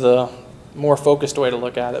section is the more focused way to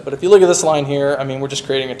look at it. But if you look at this line here, I mean, we're just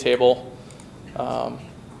creating a table.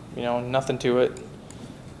 Nothing to it.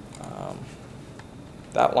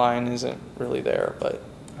 That line isn't really there, but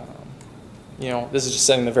this is just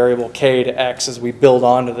setting the variable k to x as we build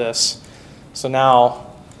onto this. So now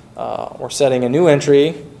we're setting a new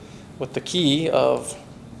entry with the key of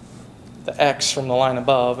the x from the line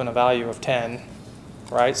above and a value of 10,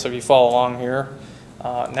 right? So if you follow along here,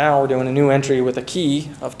 now we're doing a new entry with a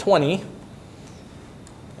key of 20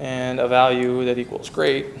 and a value that equals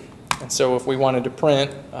great. And so if we wanted to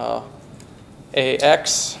print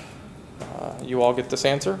ax, you all get this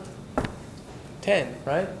answer, 10,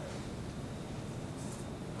 right?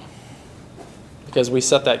 Because we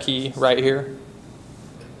set that key right here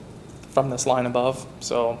from this line above.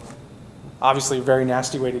 So obviously a very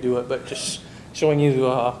nasty way to do it, but just showing you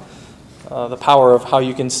the power of how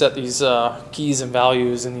you can set these keys and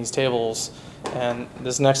values in these tables. And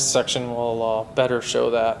this next section will better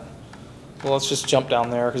show that. Well, let's just jump down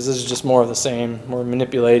there because this is just more of the same. We're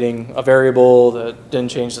manipulating a variable that then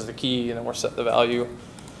changes the key, and then we're set the value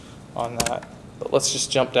on that. But let's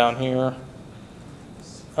just jump down here.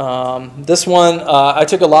 This one, I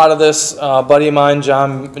took a lot of this. Buddy of mine,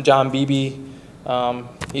 John Beebe,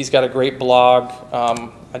 he's got a great blog.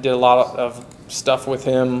 I did a lot of stuff with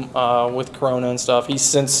him with Corona and stuff.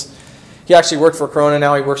 He actually worked for Corona.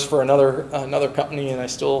 Now he works for another company, and I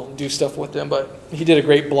still do stuff with him. But he did a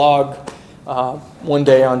great blog one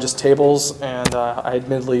day on just tables, and I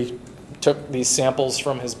admittedly took these samples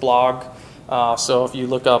from his blog. So if you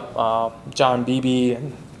look up John Beebe,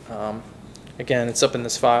 and again, it's up in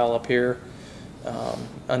this file up here,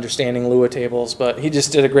 understanding Lua tables. But he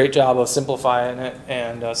just did a great job of simplifying it,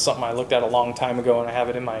 and something I looked at a long time ago, and I have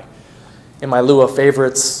it in my Lua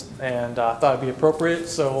favorites, and I thought it'd be appropriate,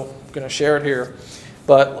 so I'm going to share it here.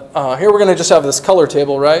 But here we're going to just have this color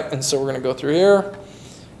table, right? And so we're going to go through here.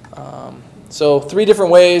 So 3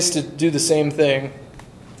 different ways to do the same thing.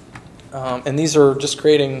 And these are just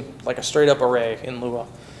creating like a straight up array in Lua.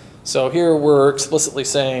 So here we're explicitly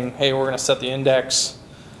saying, hey, we're going to set the index,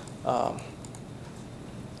 go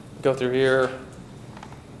through here,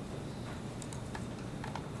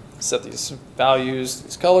 set these values,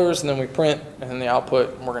 these colors, and then we print, and in the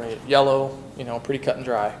output we're going to get yellow, pretty cut and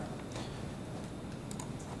dry.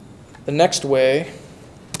 The next way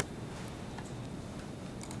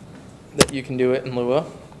that you can do it in Lua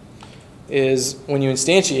is when you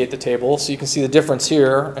instantiate the table. So you can see the difference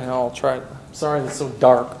here, and I'll try, sorry it's so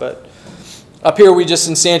dark, but up here we just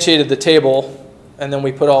instantiated the table, and then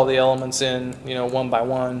we put all the elements in, you know, one by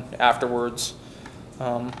one afterwards.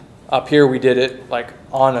 Up here we did it like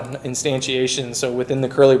on an instantiation, so within the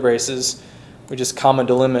curly braces, we just comma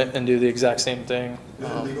delimit and do the exact same thing. Is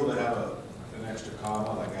it legal to have an extra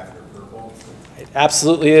comma like after purple? It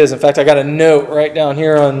absolutely is. In fact, I got a note right down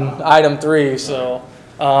here on item 3. So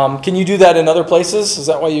can you do that in other places? Is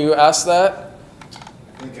that why you asked that?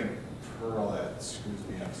 I think in Perl that screws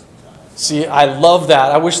me up sometimes. See, I love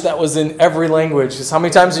that. I wish that was in every language. Just how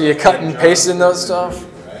many times are you cutting and pasting those stuff?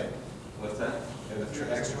 Right? What's that? And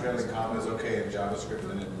the extra trailing comma is okay in JavaScript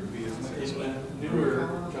and in Ruby, isn't it? In the newer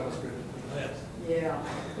JavaScript. Yeah.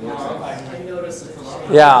 I noticed it.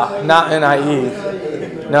 Yeah, not in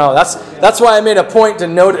IE. No, that's why I made a point to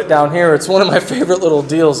note it down here. It's one of my favorite little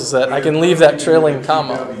deals is that I can leave that trailing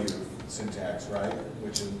comma. W syntax, right?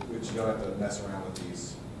 Which you don't have to mess around with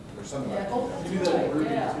these. There's something like You do that in Ruby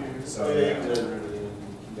Yeah. too. So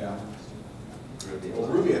yeah. Well,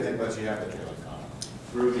 Ruby I think lets you have the trailing comma.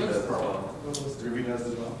 Ruby does as well. Ruby does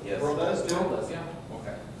as well. Yes. Perl does too? Perl does, yeah.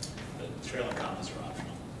 Okay. The trailing commas are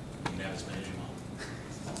optional. You can have as many as you want.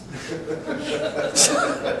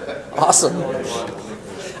 Awesome.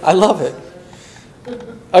 I love it.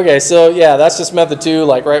 Okay, so yeah, that's just method 2.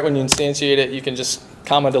 Like right when you instantiate it, you can just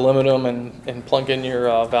comma delimit them and plunk in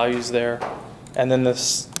your values there. And then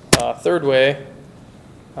this third way,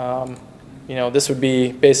 you know, this would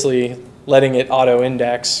be basically letting it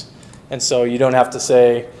auto-index. And so you don't have to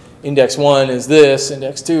say index 1 is this,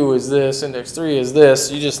 index 2 is this, index 3 is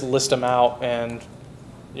this. You just list them out, and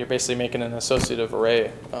you're basically making an associative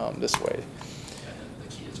array this way. And the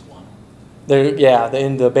key is 1. There, yeah,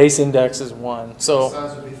 the base index is 1. The So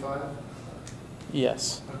size would be 5?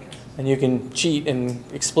 yes, Okay. and you can cheat and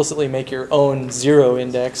explicitly make your own 0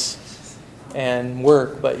 index and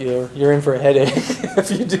work, but you're in for a headache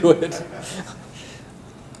if you do it.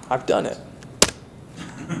 I've done it.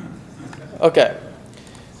 Okay.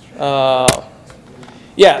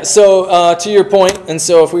 Yeah, so to your point, and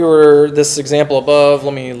so if we were this example above,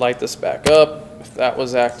 let me light this back up. If that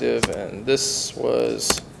was active and this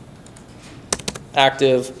was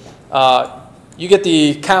active, you get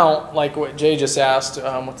the count like what Jay just asked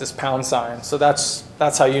with this pound sign. So that's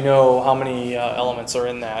how you know how many elements are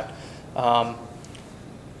in that.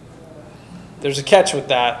 There's a catch with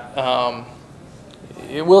that.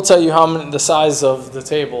 It will tell you how many, the size of the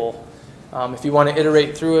table. If you want to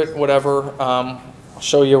iterate through it, whatever, I'll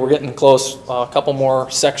show you. We're getting close, a couple more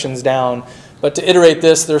sections down. But to iterate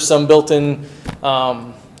this, there's some built-in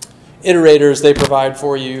iterators they provide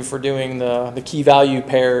for you for doing the key value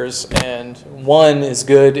pairs. And 1 is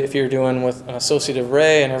good if you're doing with an associative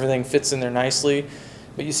array and everything fits in there nicely.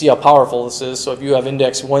 But you see how powerful this is. So if you have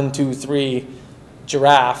index 1, 2, 3,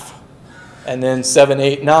 giraffe, and then 7,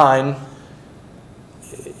 8, 9,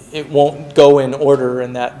 it won't go in order,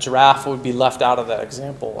 and that giraffe would be left out of that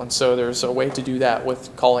example. And so there's a way to do that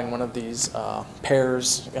with calling one of these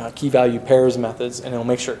pairs, key value pairs methods, and it'll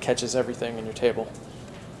make sure it catches everything in your table.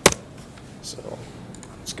 So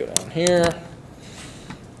let's go down here.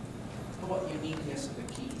 How about uniqueness of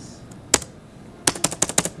the keys?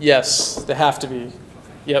 Yes, they have to be.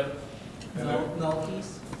 Yep. Null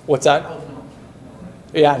keys? What's that? Oh, no.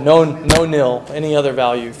 Yeah, no nil, any other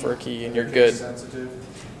value for a key, and you're good. Sensitive.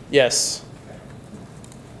 Yes.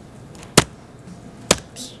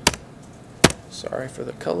 Oops. Sorry for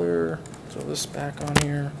the color. Throw this back on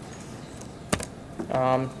here.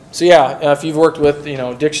 So yeah, if you've worked with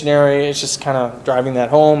dictionary, it's just kind of driving that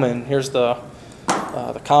home. And here's the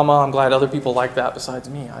comma. I'm glad other people like that besides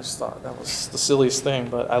me. I just thought that was the silliest thing,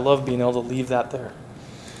 but I love being able to leave that there.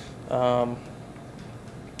 And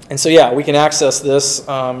so yeah, we can access this.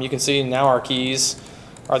 You can see now our keys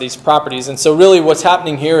are these properties. And so really what's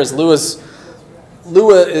happening here is Lua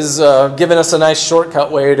is giving us a nice shortcut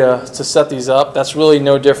way to set these up. That's really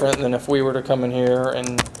no different than if we were to come in here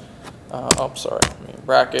and,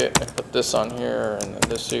 bracket and put this on here and then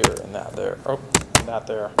this here and that there, and that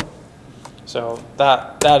there. So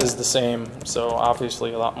that is the same. So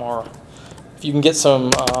obviously a lot more. If you can get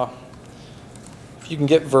some, if you can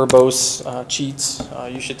get verbose cheats,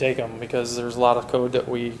 you should take them because there's a lot of code that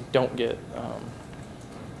we don't get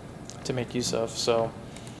to make use of. So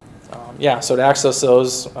yeah, so to access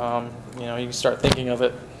those, you can start thinking of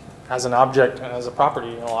it as an object and as a property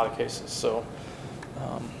in a lot of cases. So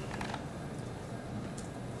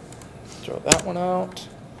throw that one out.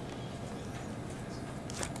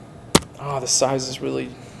 The size is really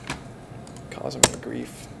causing me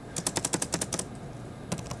grief.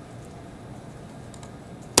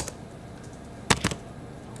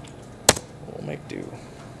 We'll make do.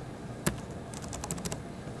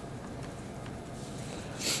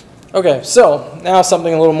 Okay, so now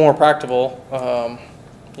something a little more practical.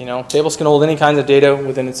 You know, tables can hold any kinds of data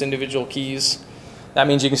within its individual keys. That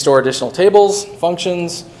means you can store additional tables,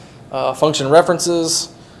 functions, function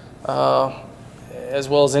references, as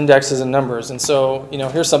well as indexes and numbers. And so, you know,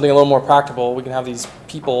 here's something a little more practical. We can have these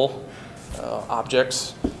people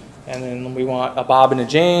objects, and then we want a Bob and a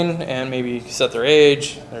Jane, and maybe set their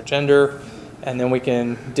age, their gender, and then we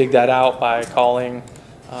can dig that out by calling,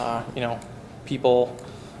 you know, people.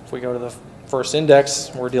 If we go to the first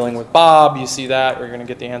index, we're dealing with Bob. You see that, we're going to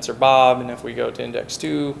get the answer Bob. And if we go to index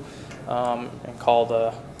 2 and call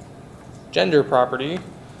the gender property,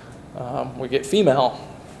 we get female.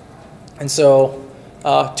 And so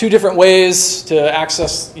two different ways to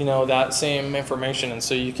access, you know, that same information. And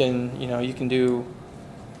so you can, you know, you can do,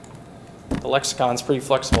 the lexicon's pretty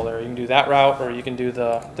flexible there. You can do that route, or you can do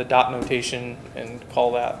the dot notation and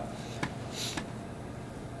call that.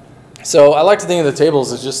 So I like to think of the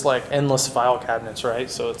tables as just like endless file cabinets, right?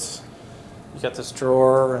 So it's, you got this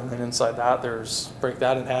drawer, and then inside that there's, break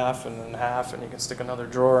that in half, and you can stick another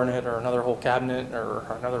drawer in it, or another whole cabinet, or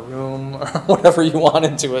another room, or whatever you want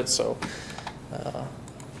into it. So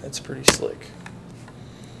it's pretty slick.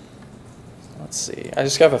 Let's see, I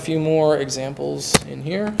just have a few more examples in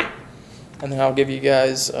here, and then I'll give you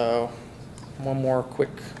guys one more quick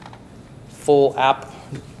full app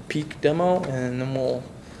peek demo, and then we'll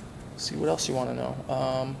see what else you want to know.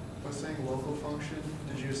 By saying local function,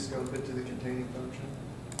 did you scope it to the containing function?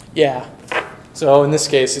 Yeah. So in this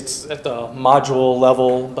case, it's at the module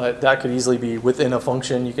level, but that could easily be within a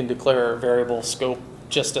function. You can declare a variable scope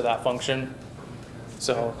just to that function.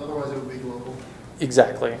 So otherwise, it would be global.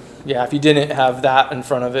 Exactly. Yeah. If you didn't have that in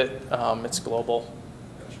front of it, it's global.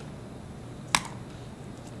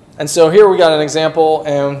 And so here we got an example,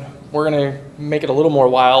 and we're going to make it a little more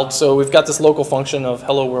wild. So we've got this local function of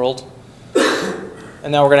hello world.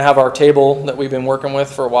 And now we're going to have our table that we've been working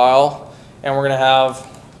with for a while. And we're going to have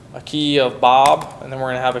a key of Bob, and then we're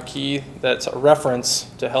going to have a key that's a reference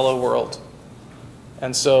to hello world.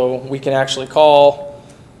 And so we can actually call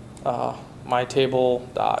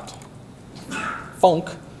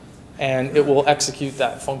mytable.func, and it will execute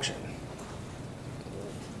that function.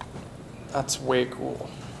 That's way cool.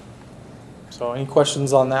 So any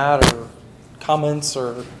questions on that, or comments,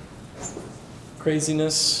 or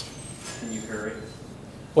craziness? Can you query?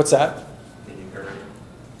 What's that? Can you query?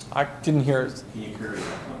 I didn't hear it. Can you query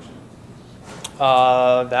that function?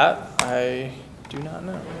 That I do not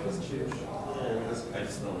know. I just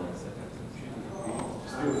don't know what's that function.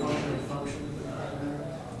 Just do a function,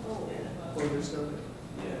 or just scope it.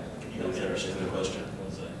 Yeah. Can you answer the question?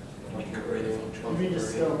 What's that? Can you query the function? You mean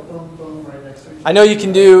just go boom, boom, right next to each other? I know you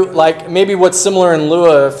can do, like, maybe what's similar in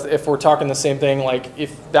Lua, if we're talking the same thing, like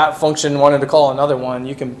if that function wanted to call another one,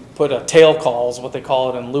 you can put a tail call, is what they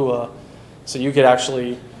call it in Lua. So you could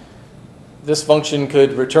actually, this function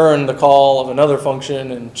could return the call of another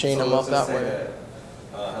function and chain them up that way. That,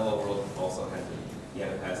 hello world also has you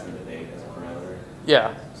have to pass in the date as a parameter.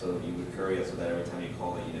 Yeah, So you would query it so that every time you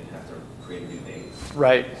call it, you didn't have to create a new date.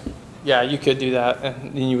 right. Yeah, you could do that,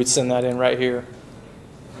 and then you would send that in right here.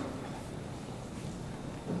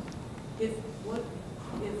 If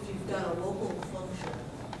you've got a local function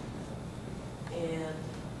and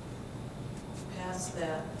pass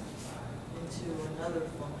that into another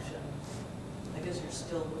function, I guess you're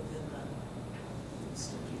still within that, you'd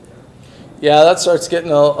still be there. Yeah, that starts getting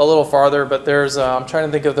a little farther, but there's, I'm trying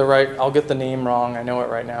to think of the right, I'll get the name wrong, I know it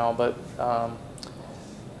right now, but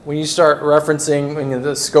when you start referencing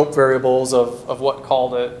the scope variables of what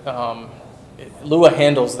called it, Lua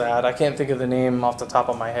handles that. I can't think of the name off the top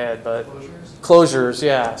of my head, but closures,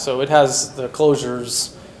 yeah. So it has the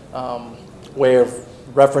closures way of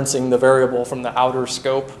referencing the variable from the outer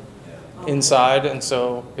scope inside, and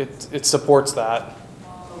so it supports that.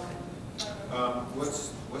 What's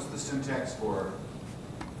the syntax for,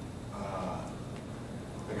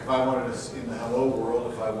 like if I wanted to, in the hello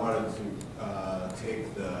world, if I wanted to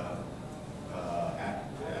take the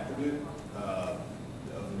attribute of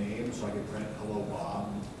name, so I could print hello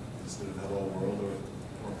Bob instead of hello world,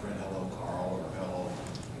 or print hello Carl, or hello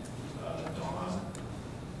Dawn.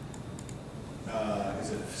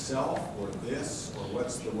 Is it self or this, or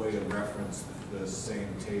what's the way to reference the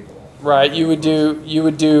same table? Right, you would do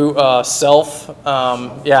self.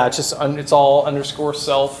 Yeah, it's just it's all underscore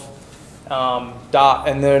self, dot,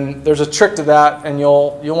 and then there's a trick to that, and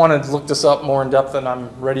you'll want to look this up more in depth than I'm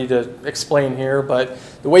ready to explain here, but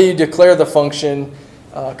the way you declare the function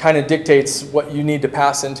kind of dictates what you need to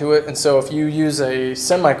pass into it. And so if you use a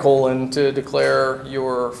semicolon to declare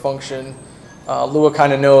your function, Lua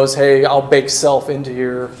kind of knows, hey, I'll bake self into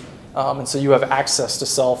here, and so you have access to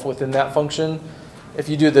self within that function. If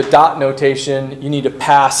you do the dot notation, you need to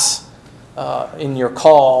pass in your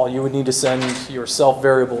call, you would need to send your self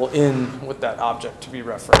variable in with that object to be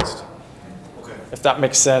referenced. Okay. If that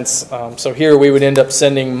makes sense. So here we would end up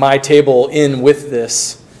sending my table in with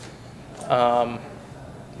this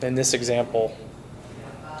in this example.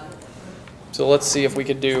 So let's see if we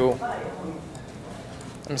could do,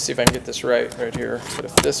 let me see if I can get this right here. But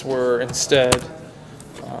if this were instead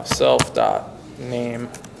self dot name.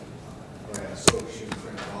 Okay, so we should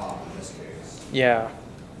print Bob in this case. Yeah.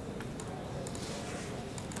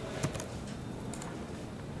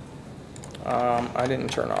 I didn't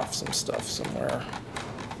turn off some stuff somewhere.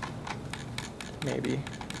 Maybe.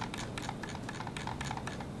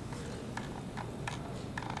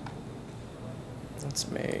 Let's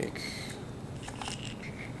make,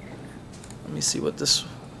 let me see what this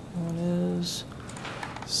one is.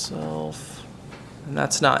 Self, and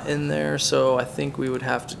that's not in there, so I think we would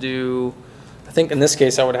have to do, I think in this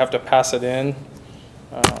case I would have to pass it in.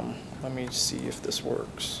 Let me see if this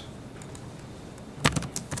works,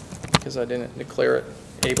 because I didn't declare it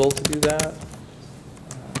able to do that.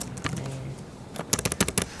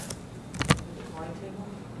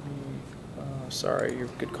 Sorry,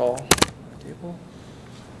 good call. Table.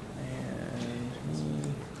 And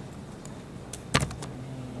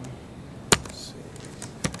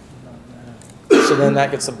so then that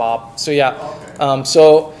gets the Bob. So yeah.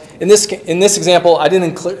 So in this example, I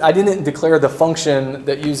didn't declare the function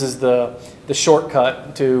that uses the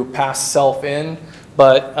shortcut to pass self in,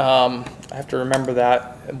 but I have to remember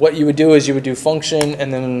that. What you would do is you would do function,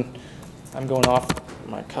 and then I'm going off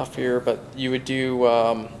my cuff here, but you would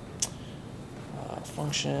do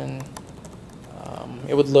function.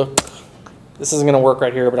 It would look, this isn't going to work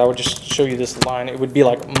right here, but I would just show you this line. It would be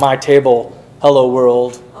like my table, hello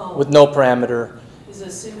world, with no parameter. Is it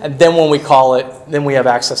a single? And then when we call it, then we have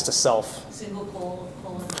access to self. Single colon,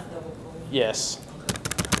 not double colon? Yes.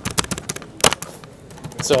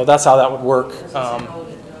 So that's how that would work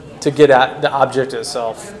to get at the object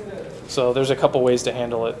itself. So there's a couple ways to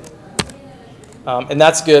handle it. And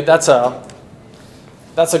that's good. That's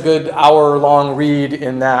a good hour-long read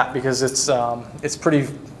in that, because it's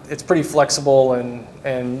pretty flexible,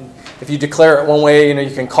 and if you declare it one way,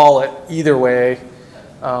 you can call it either way.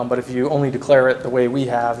 But if you only declare it the way we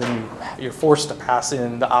have, then you're forced to pass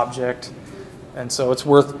in the object, and so it's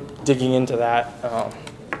worth digging into that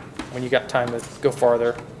when you got time to go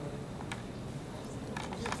farther.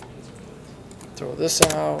 Throw this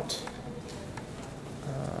out.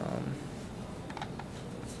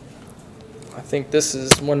 I think this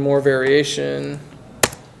is one more variation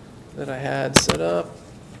that I had set up.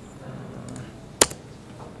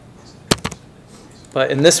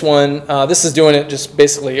 But in this one, this is doing it just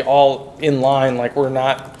basically all in line. Like we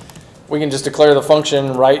can just declare the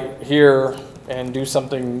function right here and do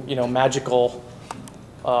something, magical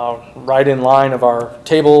right in line of our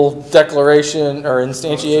table declaration or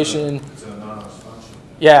instantiation. It's an anonymous function.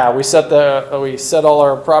 Yeah, we set all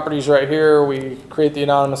our properties right here. We create the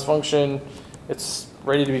anonymous function. It's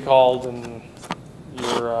ready to be called, and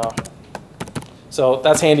so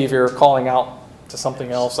that's handy if you're calling out to something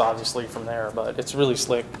else, obviously, from there, but it's really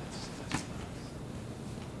slick.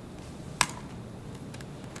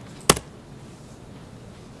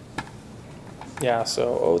 Yeah,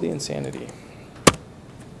 so, the insanity.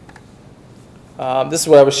 This is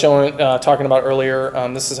what I was talking about earlier.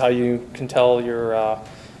 This is how you can tell your,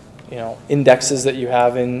 indexes that you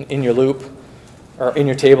have in your loop, or in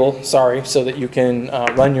your table, sorry, so that you can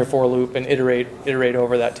run your for loop and iterate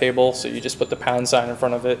over that table. So you just put the pound sign in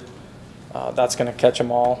front of it. That's going to catch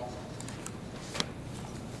them all.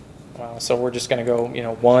 So we're just going to go,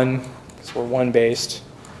 1, so we're 1 based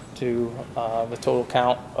to the total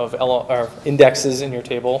count of indexes in your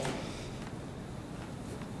table.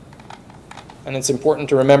 And it's important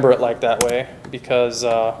to remember it like that way, because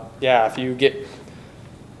if you get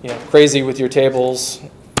crazy with your tables,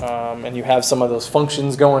 and you have some of those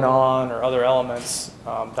functions going on or other elements,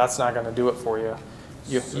 that's not going to do it for you.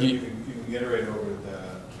 You can iterate over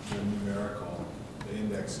the numerical, the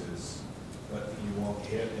indexes, but you won't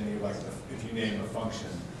hit any, if you name a function.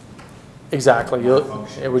 Exactly.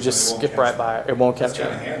 It would just skip right by it. It won't catch it. That's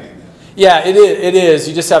kind of handy then. Yeah, it is.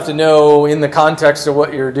 You just have to know in the context of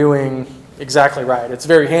what you're doing exactly right. It's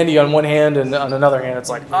very handy on one hand, and on another hand, it's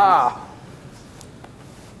like,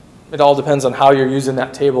 it all depends on how you're using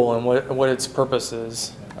that table and what its purpose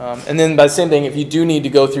is. And then by the same thing, if you do need to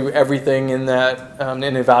go through everything in that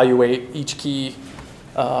and evaluate each key,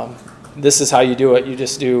 this is how you do it. You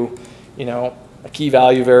just do, you know, a key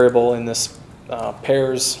value variable in this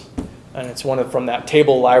pairs, and it's from that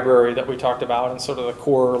table library that we talked about and sort of the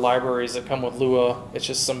core libraries that come with Lua. It's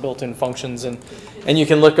just some built-in functions, and you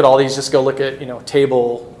can look at all these. Just go look at, you know,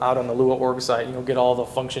 table out on the Lua org site, and you'll get all the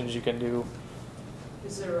functions you can do.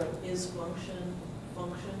 Is there an is function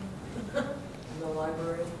in the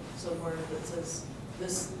library somewhere that says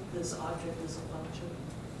this object is a function?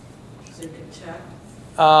 So you can check?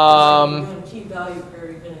 You're doing key value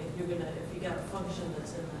pair, you're gonna if you got a function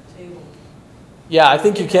that's in that table. Yeah, I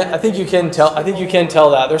think you can. I think you can tell. I think you can tell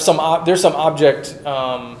that there's some object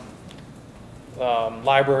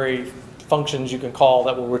library functions you can call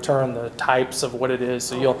that will return the types of what it is.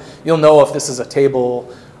 So you'll know if this is a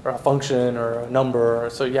table or a function or a number.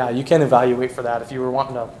 So yeah, you can evaluate for that if you were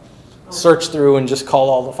wanting to search through and just call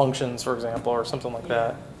all the functions, for example, or something like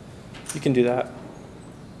that. You can do that.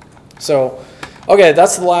 So, okay,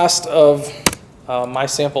 that's the last of my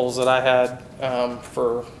samples that I had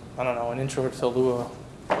for, I don't know, an intro to Lua.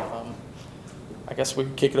 I guess we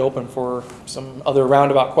could kick it open for some other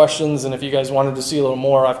roundabout questions, and if you guys wanted to see a little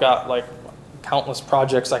more, I've got like countless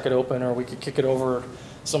projects I could open, or we could kick it over to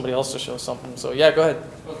somebody else to show something. So yeah, go ahead.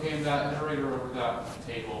 Okay, and that iterator over that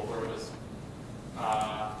table where it was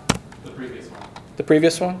the previous one. The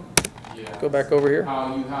previous one? Yeah. Go back over here.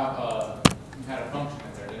 How you had a function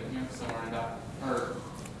in there, didn't you? Somewhere in that, or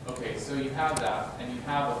okay, so you have that, and you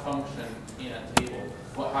have a function in a table.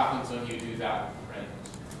 What happens when you do that, right?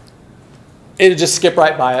 It'd just skip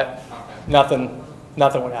right by it. Okay.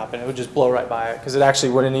 Nothing would happen. It would just blow right by it because it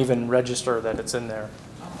actually wouldn't even register that it's in there.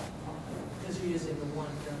 Because you're using the one.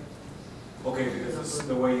 Okay, because this is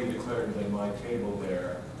the way you declared it in my table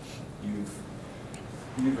there,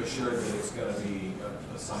 you've assured that it's going to be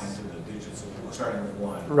assigned to the digits, starting with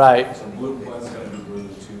 1. Right. So blue 1's going to be blue,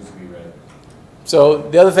 2's going to be red. So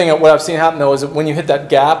the other thing, what I've seen happen though, is that when you hit that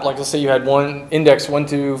gap, like let's say you had one index 1,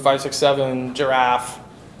 2, 5, 6, 7, giraffe,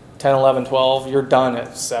 10, 11, 12, you're done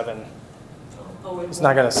at 7. Oh, It's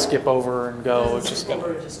not going to skip over and go. It's just going to.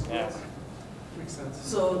 to, yeah. Makes sense.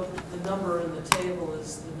 So the number in the table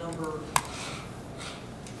is the number.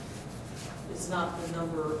 It's not the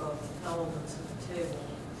number of elements in the table.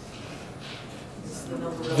 It's the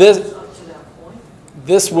number of elements up to that point.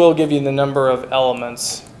 This will give you the number of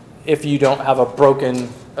elements if you don't have a broken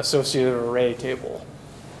associative array table.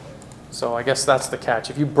 So I guess that's the catch.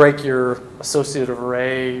 If you break your associative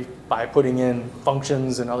array by putting in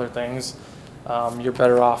functions and other things, you're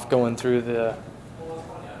better off going through the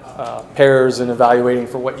pairs and evaluating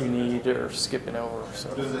for what you need or skipping over.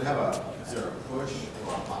 So Does it have is there a push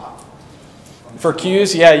or a pop? for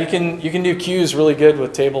queues, yeah, you can do queues really good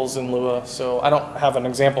with tables in Lua. So I don't have an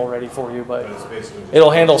example ready for you, but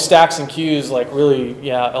it'll handle stacks and queues like really,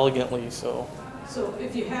 yeah, elegantly. So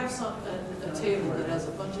if you have a table that has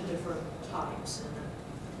a bunch of different types in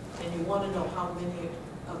it, and you want to know how many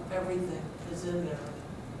of everything is in there,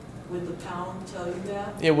 would the pound tell you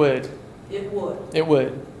that? it would. It would. It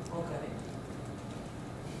would. Okay.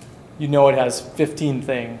 You know it has 15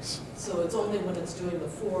 things. So it's only when it's doing the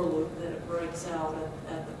for loop that it breaks out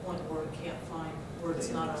at the point where it can't find, where it's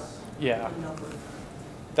not a number.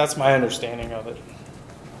 That's my understanding of it.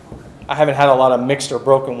 I haven't had a lot of mixed or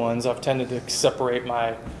broken ones. I've tended to separate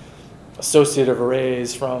my associative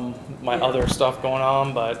arrays from my other stuff going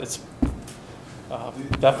on, but it's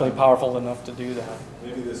definitely powerful enough to do that.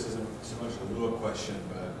 Maybe this isn't so much a Lua question,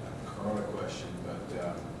 but a Corona question.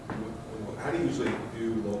 But how do you usually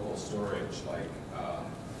do local storage? Like,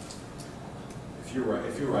 if you're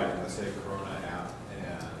writing, let's say, a Corona app,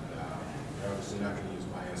 and you're obviously not going to use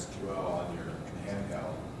MySQL on your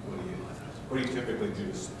handheld, what do you typically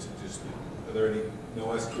do are there any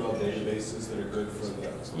NoSQL databases that are good for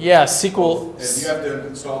the? Yeah, SQL. And do you have to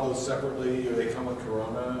install those separately, or they come with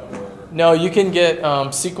Corona, or? No, you can get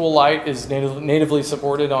SQLite is natively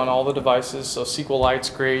supported on all the devices, so SQLite's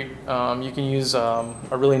great. You can use a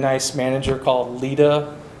really nice manager called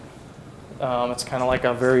Lua. It's kind of like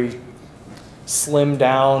a very slimmed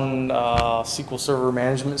down SQL Server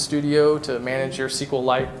Management Studio to manage your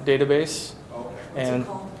SQLite database. Okay. And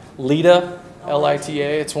Lua,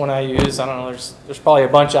 L-I-T-A, it's one I use. I don't know, there's probably a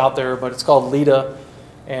bunch out there, but it's called Lua,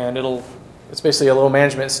 and it's basically a little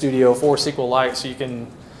management studio for SQLite, so you can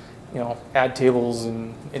add tables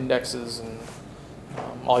and indexes and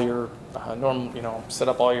all your set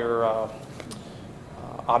up all your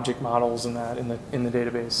object models and that in the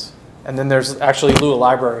database. And then there's actually Lua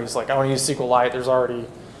libraries. Like I want to use SQLite. There's already,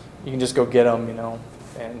 you can just go get them.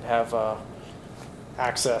 and have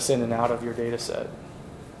access in and out of your data set.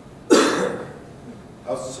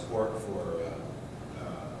 How's the support for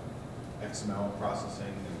XML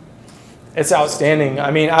processing? It's outstanding.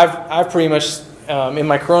 I mean, I've pretty much, in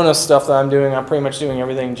my Corona stuff that I'm doing, I'm pretty much doing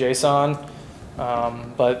everything JSON.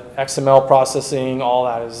 But XML processing, all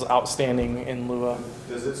that is outstanding in Lua.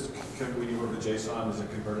 Does it, when you go to JSON, is it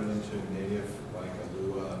converted into native, like a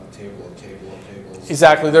Lua table of tables?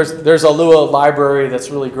 Exactly. There's a Lua library that's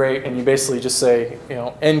really great, and you basically just say, you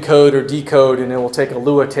know, encode or decode, and it will take a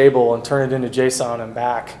Lua table and turn it into JSON and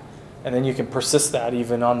back. And then you can persist that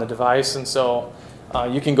even on the device. And so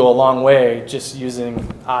you can go a long way just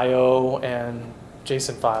using I/O and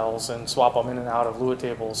JSON files and swap them in and out of Lua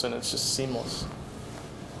tables, and it's just seamless.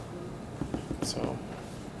 So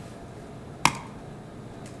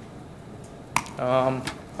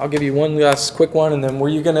I'll give you one last quick one, and then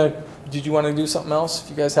did you want to do something else if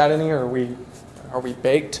you guys had any, or are we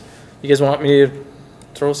baked? You guys want me to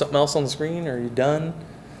throw something else on the screen, or are you done?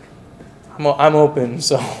 I'm open,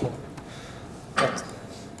 so. What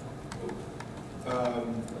time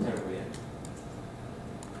are we at?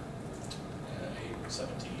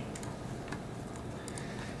 8:17.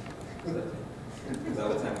 Is that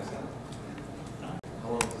what time is now? How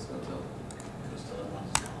long does this go till? Goes till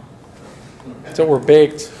everyone's gone. So we're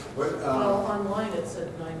baked. What, Well, online it said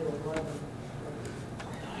 9 to 11.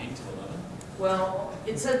 9 to 11. Well,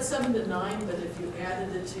 it said 7 to 9, but if you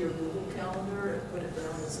added it to your Google Calendar, it put it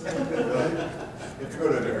down as 9 to 11. you have to go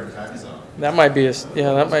to a different time zone. That might be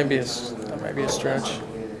that might be a stretch.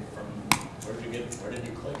 Where did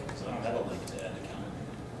you click? Because I don't have a link to add to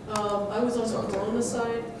calendar. I was on the Corona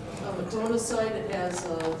side. On the Corona side, it has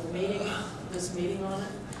this meeting on it.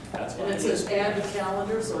 That's why And it says add to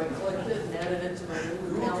calendar, so I clicked it and added it to my Google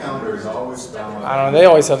Google Calendar. Calendar is always down. I don't know. They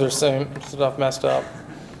always have their same stuff messed up.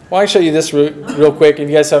 Well, I can show you this real quick. If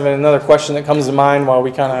you guys have another question that comes to mind while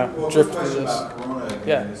we kind of Well, drift quick through question this. about Corona again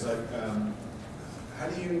Yeah. is like, how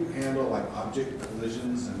do you handle like object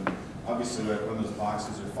collisions, and obviously like when those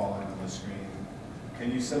boxes are falling on the screen,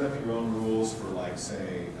 can you set up your own rules for like,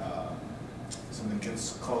 say, something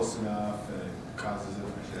gets close enough and it causes it?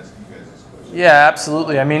 I should ask you guys this question. Yeah,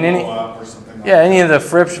 absolutely. I mean, Blow up or something like any of that.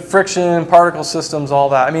 the friction, particle systems, all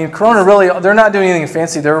that. I mean, Corona really, they're not doing anything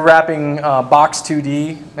fancy. They're wrapping Box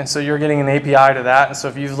 2D, and so you're getting an API to that. And so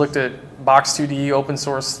if you've looked at Box 2D open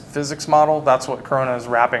source physics model, that's what Corona is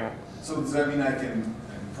wrapping. So does that mean I can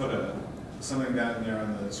put something down there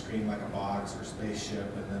on the screen like a box or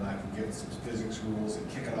spaceship, and then I can give it some physics rules and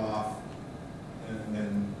kick it off, and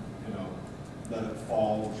then, you know, let it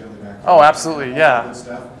fall gently back? Oh, absolutely, all yeah. that good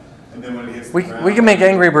stuff? And then when it hits the We ground, can make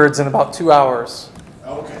Angry Birds in about 2 hours.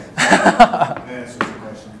 Okay. That answers the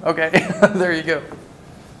question. Okay, there you go.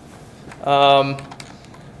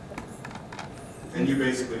 And you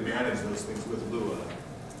basically manage those things with Lua.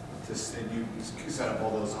 And you set up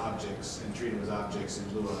all those objects and treat them as objects in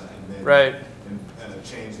Lua, and then Right. and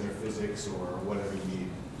change their physics or whatever you need.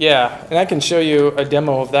 Yeah, and I can show you a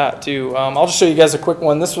demo of that too. I'll just show you guys a quick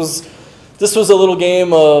one. This was a little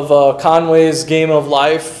game of Conway's Game of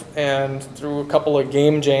Life, and through a couple of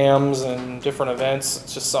game jams and different events,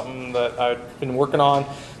 it's just something that I've been working on.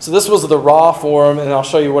 So this was the raw form, and I'll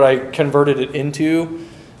show you what I converted it into.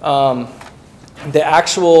 The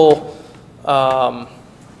actual,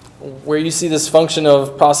 where you see this function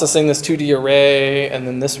of processing this 2D array, and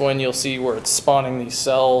then this one you'll see where it's spawning these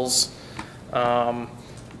cells,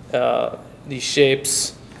 these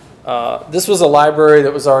shapes. This was a library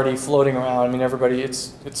that was already floating around. I mean, everybody,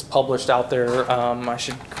 it's published out there. I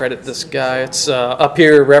should credit this guy. It's up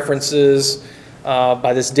here, references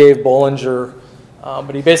by this Dave Bollinger.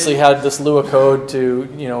 But he basically had this Lua code to,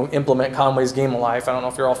 implement Conway's Game of Life. I don't know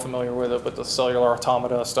if you're all familiar with it, but the cellular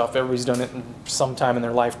automata stuff, everybody's done it sometime in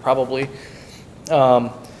their life probably.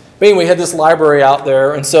 But anyway, he had this library out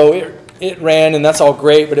there, and so it ran, and that's all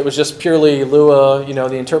great, but it was just purely Lua,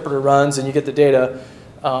 the interpreter runs and you get the data.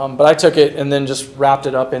 But I took it and then just wrapped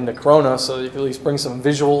it up into Corona so that you could at least bring some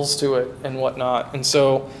visuals to it and whatnot. And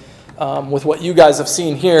so with what you guys have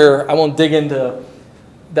seen here, I won't dig into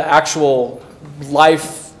the actual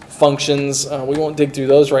life functions. We won't dig through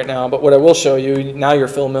those right now, but what I will show you, now you're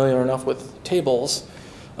familiar enough with tables.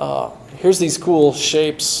 Here's these cool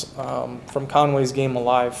shapes from Conway's Game of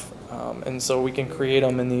Life. And so we can create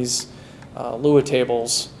them in these Lua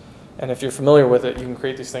tables. And if you're familiar with it, you can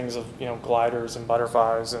create these things of, gliders and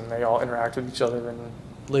butterflies, and they all interact with each other and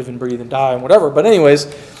live and breathe and die and whatever. But anyways,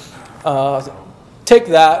 take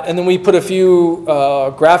that, and then we put a few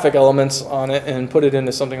graphic elements on it and put it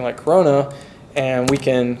into something like Corona, and we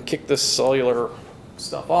can kick this cellular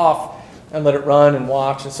stuff off. and let it run and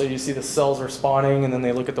watch. And so you see the cells are spawning, and then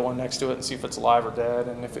they look at the one next to it and see if it's alive or dead,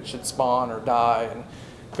 and if it should spawn or die, and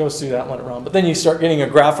it goes through that and let it run. But then you start getting a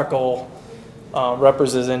graphical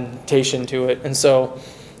representation to it. And so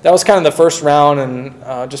that was kind of the first round,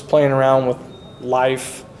 and just playing around with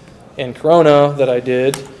life in Corona that I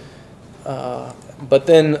did. But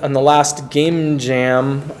then on the last game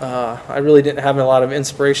jam, I really didn't have a lot of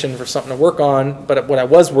inspiration for something to work on, but what I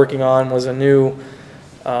was working on was a new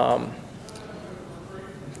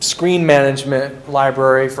screen management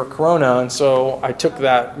library for Corona, and so I took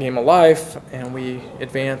that game of life and we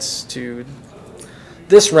advanced to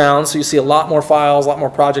this round. So you see a lot more files, a lot more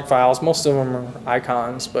project files. Most of them are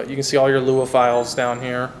icons, but you can see all your Lua files down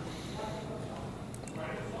here.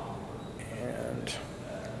 And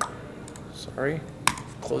sorry,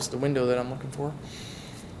 close the window that I'm looking for.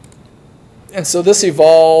 And so this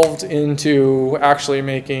evolved into actually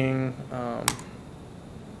making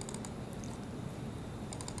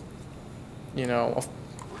you know,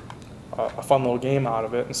 a fun little game out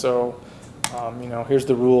of it. And so, you know, here's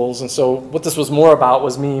the rules. And so what this was more about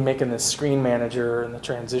was me making this screen manager and the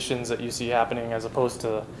transitions that you see happening, as opposed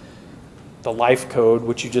to the life code,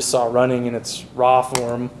 which you just saw running in its raw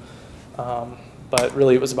form. But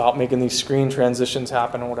really it was about making these screen transitions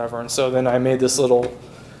happen or whatever. And so then I made this little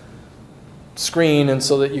screen, and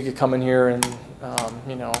so that you could come in here and,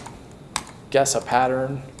 you know, guess a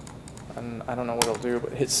pattern. And I don't know what it'll do,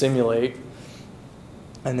 but hit simulate.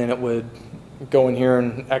 And then it would go in here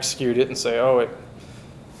and execute it and say, oh,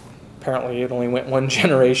 apparently it only went one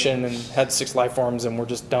generation and had 6 life forms, and we're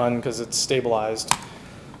just done because it's stabilized.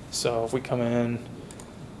 So if we come in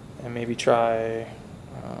and maybe try,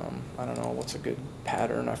 I don't know, what's a good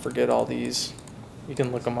pattern? I forget all these. You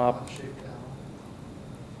can look them up.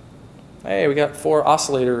 Hey, we got 4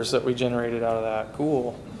 oscillators that we generated out of that.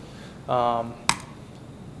 Cool.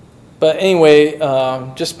 But anyway,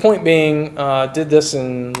 just point being, did this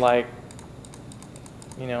in like,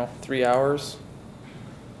 you know, 3 hours.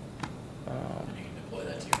 You can deploy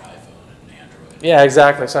that to your iPhone and Android. Yeah,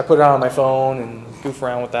 exactly. So I put it on my phone and goof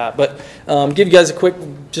around with that. But give you guys a quick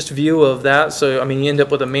just view of that. So, I mean, you end up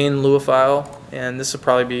with a main Lua file, and this will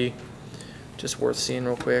probably be just worth seeing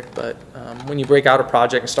real quick. But when you break out a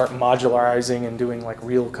project and start modularizing and doing like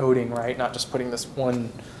real coding, right, not just putting this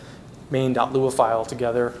one main.lua file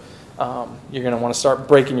together, you're going to want to start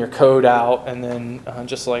breaking your code out, and then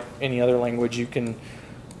just like any other language, you can,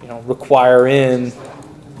 you know, require in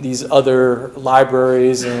these other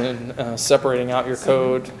libraries and separating out your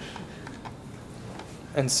code.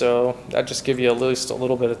 And so that just gives you at least a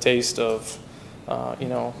little bit of taste of, you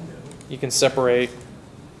know, you can separate.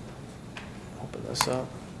 Open this up.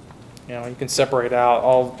 You know, you can separate out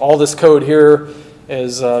all this code here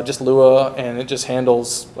is just Lua, and it just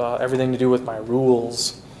handles everything to do with my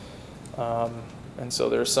rules. And so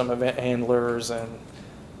there's some event handlers and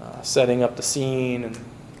setting up the scene and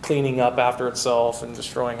cleaning up after itself and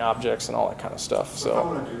destroying objects and all that kind of stuff. So if I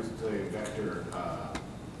want to do the vector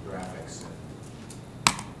graphics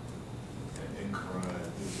in Corona,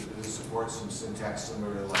 does it support some syntax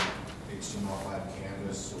similar to like HTML5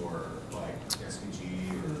 Canvas or like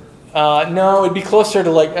SVG or? No, it'd be closer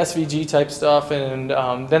to like SVG type stuff, and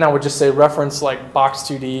then I would just say reference like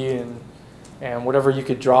Box2D and whatever you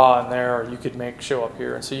could draw in there, or you could make show up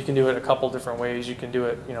here. And so you can do it a couple different ways. You can do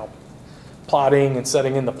it, you know, plotting and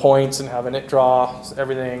setting in the points and having it draw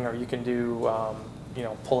everything, or you can do, you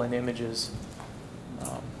know, pull in images.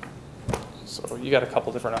 So you got a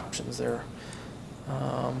couple different options there.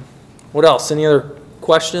 What else? Any other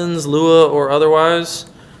questions, Lua or otherwise?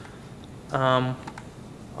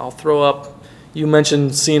 I'll throw up, you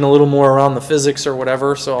mentioned seeing a little more around the physics or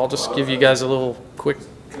whatever, so I'll just give you guys a little quick.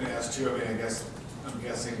 Can I ask too, I mean, I'm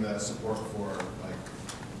guessing the support for like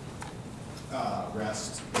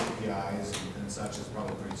REST APIs and such is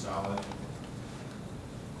probably pretty solid.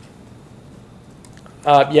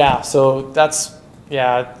 Yeah, so that's,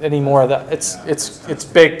 yeah, any more of that, it's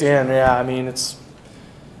baked in, yeah, I mean, it's,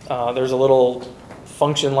 there's a little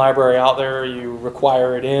function library out there, you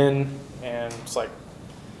require it in, and it's like,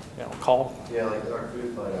 you know, call. Yeah, like our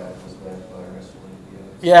food fight app was backed by RESTful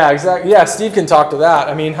APIs. Yeah, exactly. Yeah, Steve can talk to that.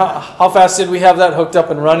 I mean, how fast did we have that hooked up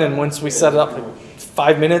and running once we set it up? Like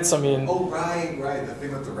 5 minutes? I mean. Oh, right, the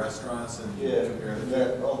thing with the restaurants and Yeah,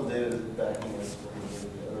 all the data is backing us for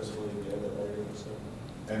RESTful API that I heard, so.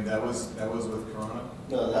 And that was with Corona?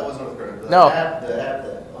 No, that wasn't with Corona. No. The app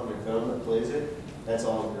that on your phone that plays it, that's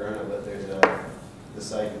all with Corona, but there's the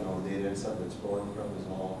site and all the data and stuff that's pulling from is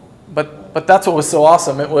all. But that's what was so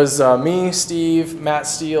awesome. It was me, Steve, Matt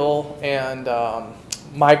Steele, and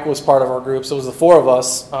Mike was part of our group, so it was the four of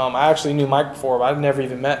us. I actually knew Mike before, but I'd never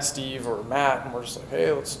even met Steve or Matt, and we're just like,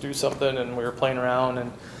 hey, let's do something, and we were playing around,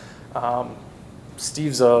 and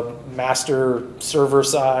Steve's a master server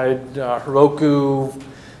side, Heroku,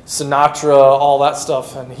 Sinatra, all that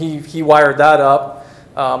stuff, and he wired that up.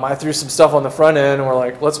 I threw some stuff on the front end, and we're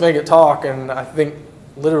like, let's make it talk, and I think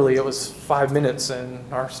literally it was 5 minutes,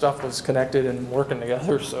 and our stuff was connected and working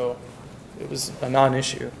together, so it was a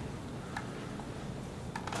non-issue.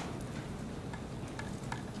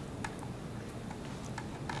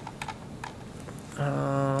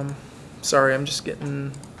 Sorry, I'm just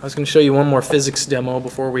getting, I was going to show you one more physics demo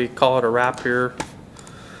before we call it a wrap here.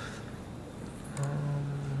 I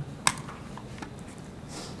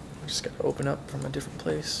just got to open up from a different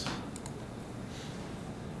place.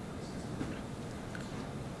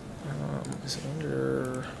 Is it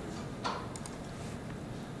under...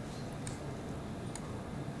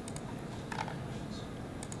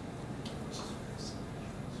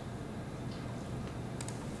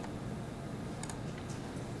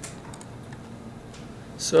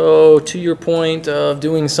 So to your point of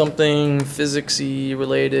doing something physics-y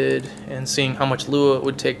related and seeing how much Lua it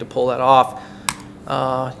would take to pull that off,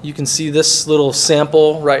 you can see this little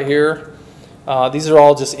sample right here. These are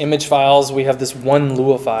all just image files. We have this one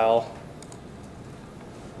Lua file.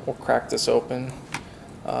 We'll crack this open.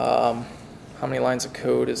 How many lines of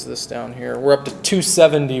code is this down here? We're up to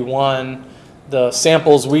 271. The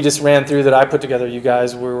samples we just ran through that I put together, you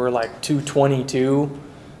guys, we were like 222.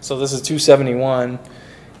 So this is 271.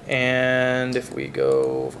 And if we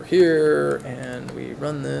go over here and we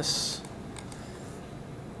run this,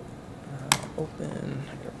 open,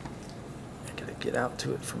 I gotta get out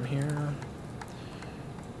to it from here.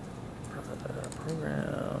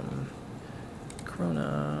 Program,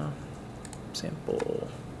 Corona, sample,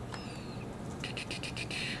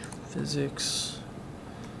 physics,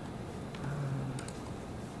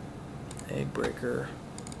 egg breaker.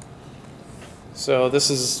 So this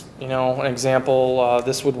is, you know, an example.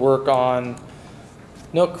 This would work on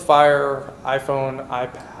Nook, Fire, iPhone,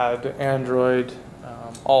 iPad, Android,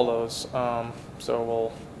 all those. So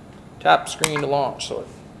we'll tap screen to launch. So,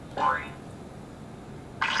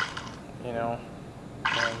 you know.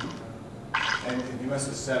 And you must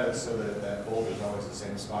have set it so that that bolt is always the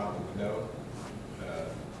same spot on the window,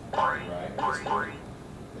 right?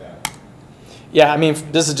 Yeah. Yeah, I mean,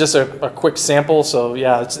 this is just a quick sample, so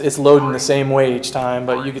yeah, it's loading the same way each time,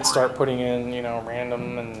 but you could start putting in, you know,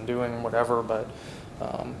 random and doing whatever, but,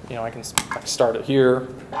 you know, I can start it here,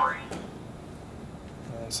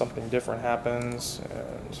 and something different happens,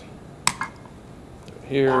 and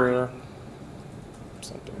here,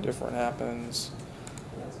 something different happens,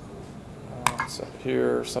 so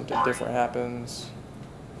here, something different happens,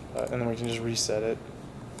 and then we can just reset it.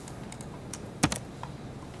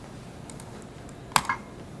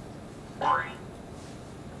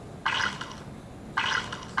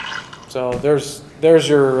 So there's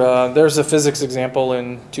a physics example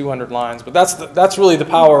in 200 lines, but that's really the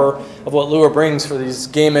power of what Lua brings for these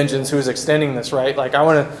game engines. Who's extending this, right? Like I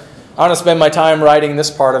want to spend my time writing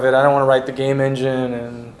this part of it. I don't want to write the game engine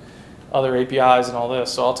and other APIs and all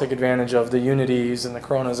this. So I'll take advantage of the Unities and the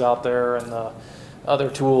Coronas out there and the other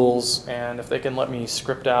tools. And if they can let me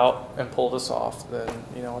script out and pull this off, then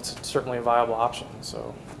you know it's certainly a viable option.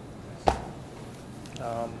 So.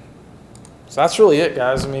 So that's really it,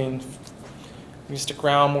 guys. I mean, if you stick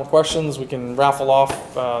around, more questions, we can raffle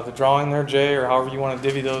off the drawing there, Jay, or however you want to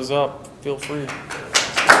divvy those up. Feel free.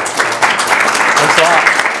 Thanks a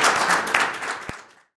lot.